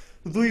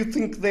 do you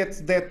think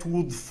that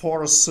would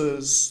force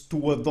us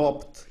to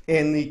adopt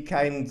any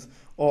kind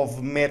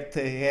of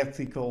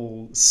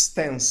meta-ethical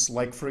stance,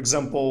 like, for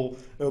example,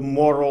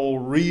 moral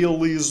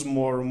realism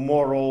or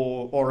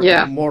moral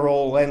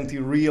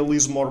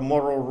anti-realism or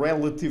moral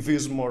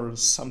relativism or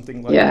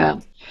something like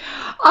that?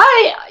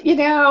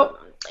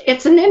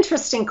 It's an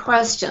interesting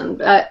question,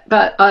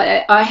 but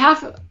I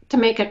have to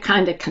make a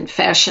kind of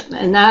confession,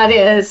 and that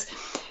is,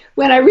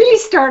 when I really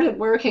started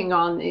working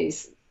on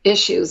these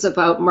issues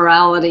about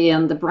morality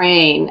and the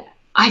brain,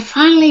 I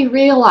finally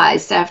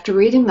realized after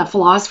reading the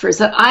philosophers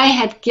that I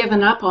had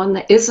given up on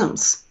the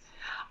isms.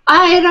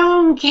 I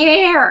don't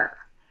care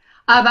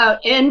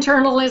about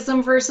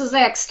internalism versus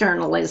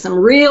externalism,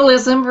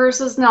 realism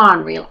versus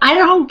non-real. I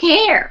don't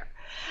care.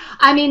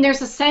 I mean,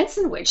 there's a sense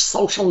in which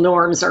social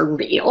norms are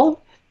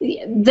real.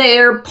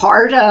 They're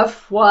part of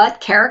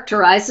what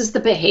characterizes the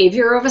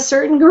behavior of a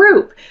certain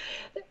group.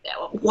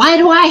 Why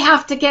do I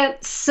have to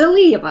get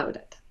silly about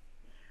it?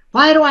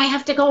 Why do I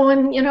have to go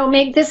and,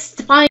 make this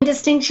fine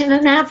distinction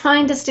and that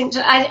fine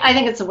distinction? I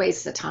think it's a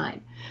waste of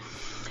time.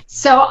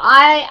 So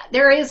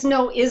there is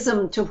no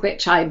ism to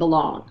which I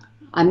belong.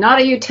 I'm not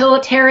a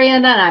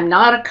utilitarian and I'm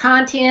not a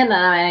Kantian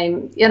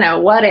and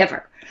I'm,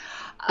 whatever.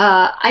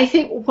 I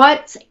think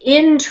what's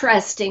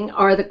interesting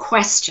are the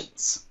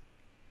questions.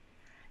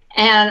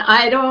 And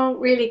I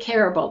don't really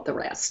care about the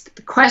rest.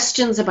 The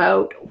questions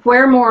about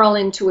where moral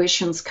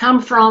intuitions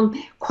come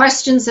from,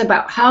 questions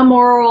about how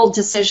moral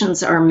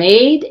decisions are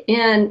made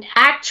in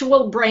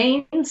actual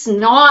brains,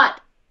 not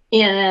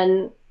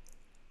in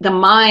the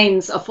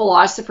minds of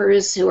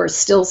philosophers who are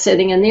still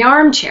sitting in the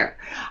armchair.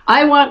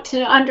 I want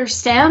to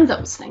understand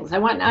those things. I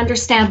want to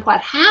understand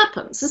what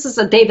happens. This is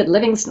a David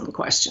Livingstone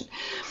question.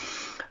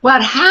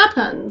 What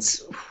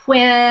happens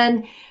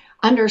when,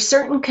 under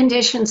certain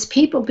conditions,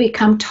 people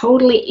become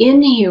totally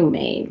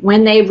inhumane,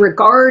 when they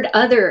regard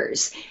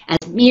others as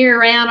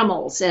mere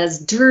animals, as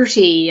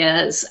dirty,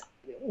 as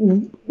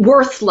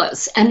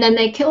worthless, and then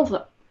they kill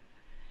them.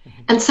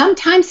 And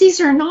sometimes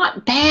these are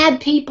not bad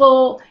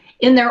people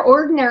in their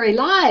ordinary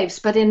lives,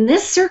 but in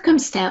this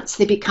circumstance,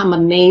 they become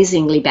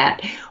amazingly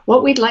bad.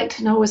 What we'd like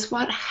to know is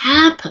what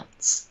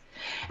happens.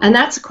 And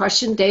that's a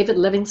question David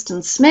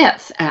Livingstone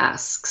Smith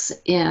asks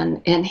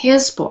in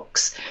his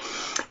books.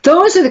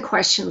 Those are the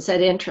questions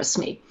that interest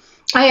me.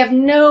 I have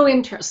no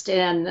interest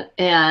in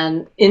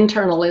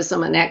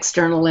internalism and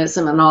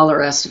externalism and all the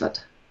rest of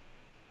it.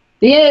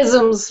 The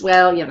isms,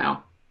 well,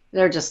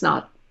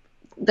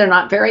 they're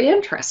not very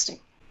interesting.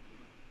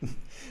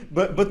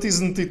 But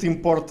isn't it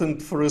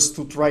important for us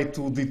to try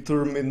to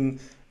determine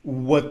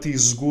what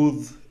is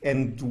good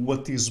and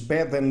what is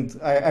bad? And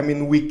I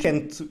mean, we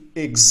can't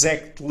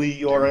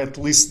exactly, or at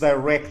least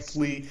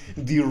directly,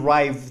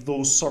 derive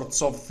those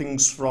sorts of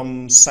things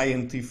from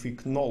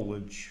scientific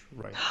knowledge,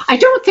 right? I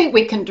don't think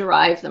we can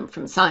derive them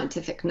from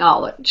scientific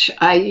knowledge.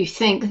 I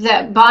think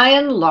that by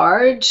and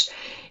large,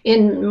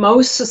 in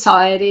most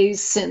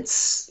societies,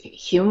 since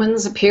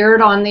humans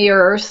appeared on the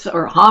earth,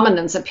 or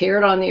hominins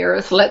appeared on the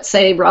earth, let's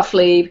say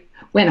roughly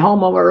when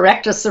Homo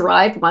erectus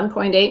arrived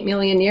 1.8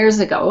 million years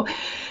ago,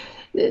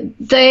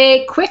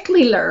 they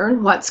quickly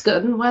learn what's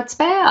good and what's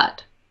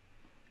bad.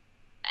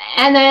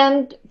 And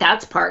then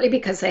that's partly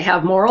because they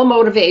have moral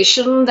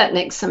motivation that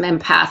makes them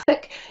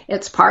empathic.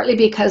 It's partly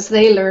because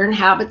they learn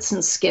habits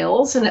and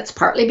skills, and it's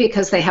partly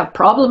because they have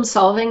problem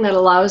solving that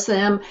allows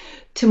them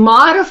to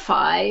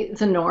modify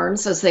the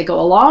norms as they go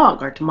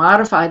along, or to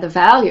modify the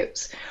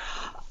values.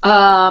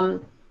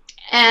 And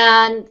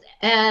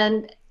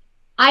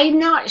I'm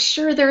not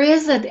sure there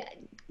is a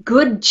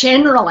good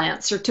general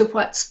answer to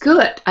what's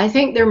good. I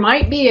think there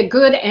might be a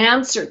good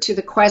answer to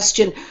the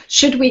question,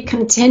 should we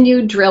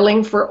continue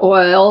drilling for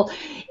oil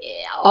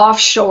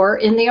offshore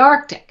in the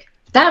Arctic?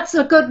 That's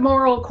a good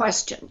moral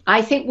question.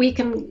 I think we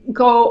can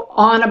go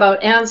on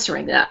about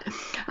answering that.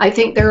 I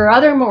think there are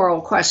other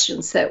moral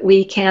questions that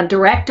we can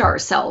direct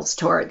ourselves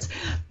towards.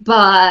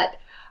 But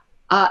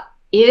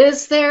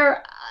is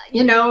there,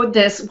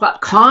 this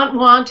what Kant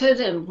wanted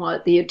and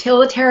what the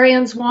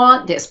utilitarians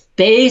want, this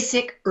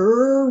basic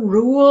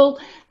rule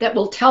that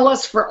will tell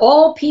us for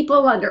all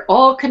people under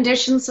all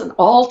conditions and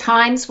all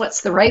times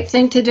what's the right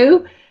thing to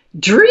do?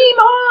 Dream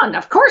on.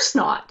 Of course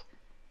not.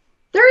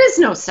 There is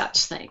no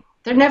such thing.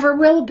 There never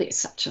will be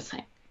such a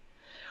thing.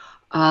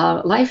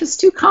 Life is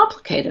too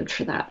complicated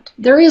for that.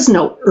 There is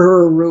no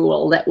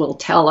rule that will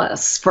tell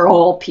us for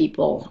all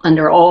people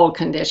under all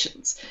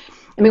conditions.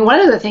 I mean, one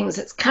of the things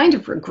that's kind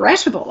of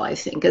regrettable, I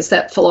think, is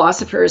that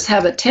philosophers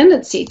have a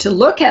tendency to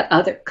look at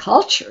other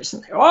cultures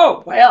and say,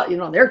 oh,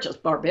 well, they're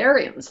just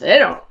barbarians. They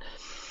don't,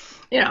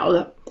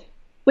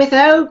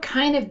 without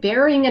kind of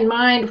bearing in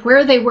mind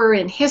where they were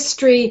in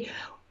history,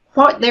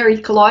 what their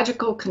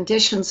ecological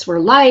conditions were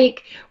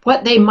like,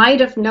 what they might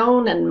have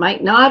known and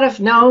might not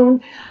have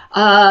known.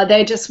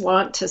 They just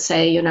want to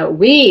say,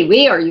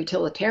 we are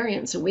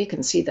utilitarians and we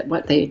can see that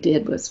what they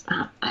did was,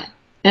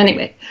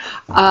 anyway.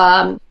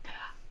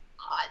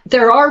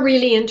 There are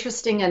really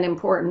interesting and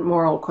important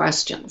moral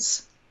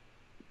questions,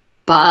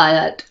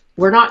 but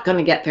we're not going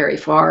to get very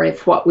far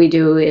if what we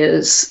do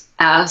is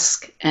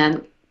ask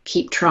and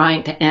keep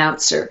trying to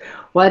answer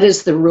what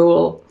is the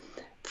rule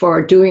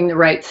for doing the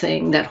right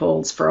thing that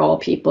holds for all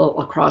people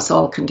across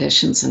all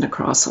conditions and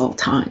across all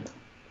time.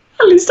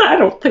 At least I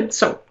don't think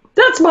so.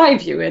 That's my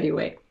view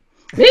anyway.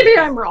 Maybe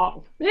I'm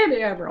wrong.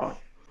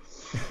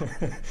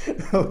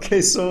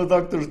 Okay, so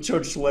Dr.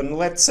 Churchland,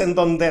 let's end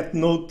on that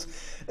note.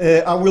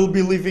 I will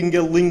be leaving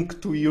a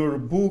link to your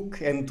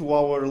book and to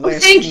our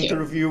last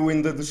interview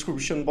in the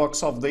description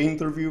box of the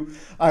interview.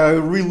 I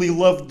really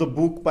loved the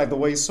book, by the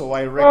way, so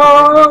I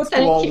recommend it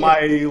to all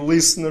my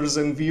listeners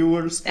and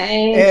viewers.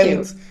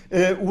 Thank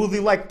you. Would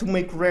you like to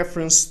make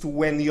reference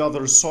to any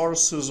other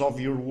sources of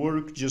your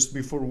work just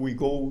before we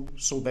go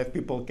so that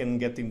people can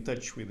get in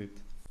touch with it?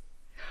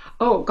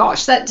 Oh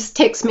gosh, that just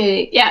takes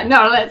me. Yeah,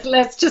 no,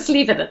 let's just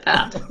leave it at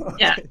that.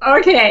 Yeah.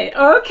 Okay.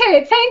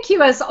 Thank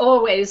you as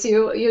always.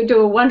 You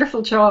do a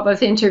wonderful job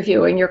of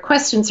interviewing. Your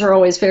questions are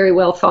always very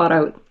well thought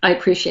out. I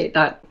appreciate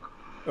that.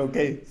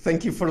 Okay,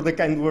 thank you for the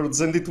kind words,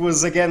 and it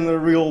was again a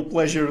real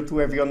pleasure to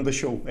have you on the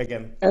show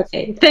again.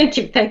 Okay, thank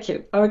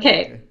you.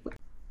 Okay.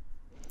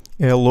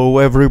 Hello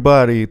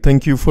everybody,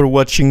 thank you for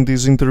watching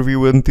this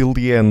interview until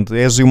the end.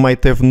 As you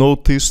might have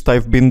noticed,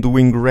 I've been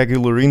doing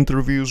regular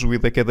interviews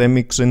with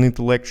academics and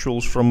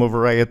intellectuals from a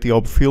variety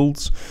of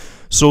fields.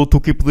 So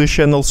to keep this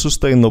channel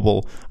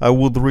sustainable, I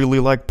would really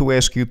like to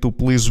ask you to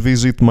please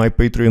visit my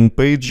Patreon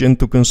page and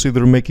to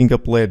consider making a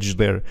pledge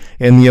there.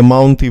 Any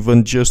amount,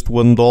 even just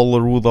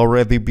 $1, would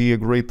already be a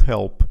great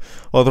help.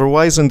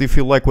 Otherwise, and if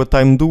you like what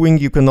I'm doing,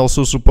 you can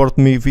also support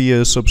me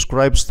via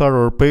Subscribestar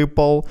or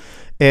PayPal.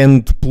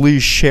 And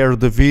please share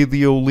the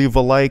video, leave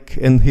a like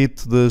and hit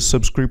the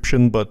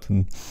subscription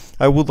button.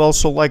 I would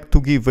also like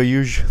to give a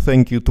huge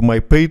thank you to my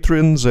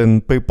patrons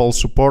and PayPal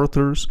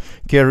supporters,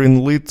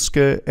 Karen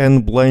Litska,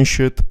 Anne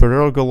Blanchett,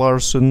 Perelga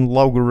Larsen,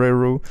 Lau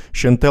Guerrero,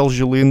 Chantal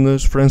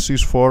Gelinas,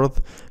 Francis Ford,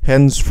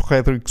 Hans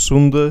Frederick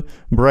Sunda,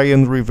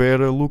 Brian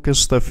Rivera,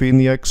 Lucas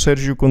Stafiniak,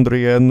 Sergio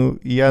Condriano,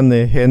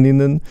 Iane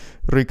Henninen,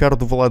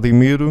 Ricardo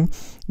Vladimiro,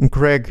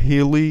 Craig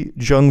Healy,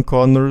 John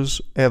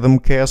Connors, Adam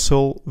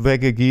Castle,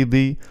 Vega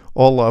Gidi,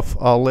 Olaf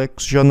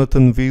Alex,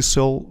 Jonathan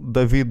Wiesel,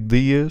 David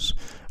Diaz,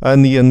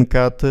 Annie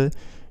Ankata,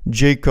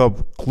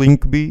 Jacob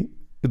Klinkby,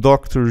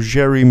 Dr.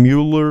 Jerry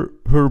Mueller,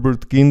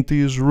 Herbert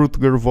Gintis,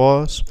 Rutger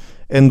Voss,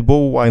 and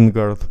Bo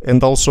Weingart,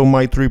 and also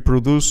my three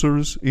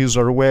producers,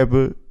 Isar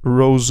Webbe,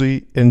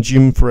 Rosie, and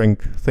Jim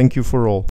Frank. Thank you for all.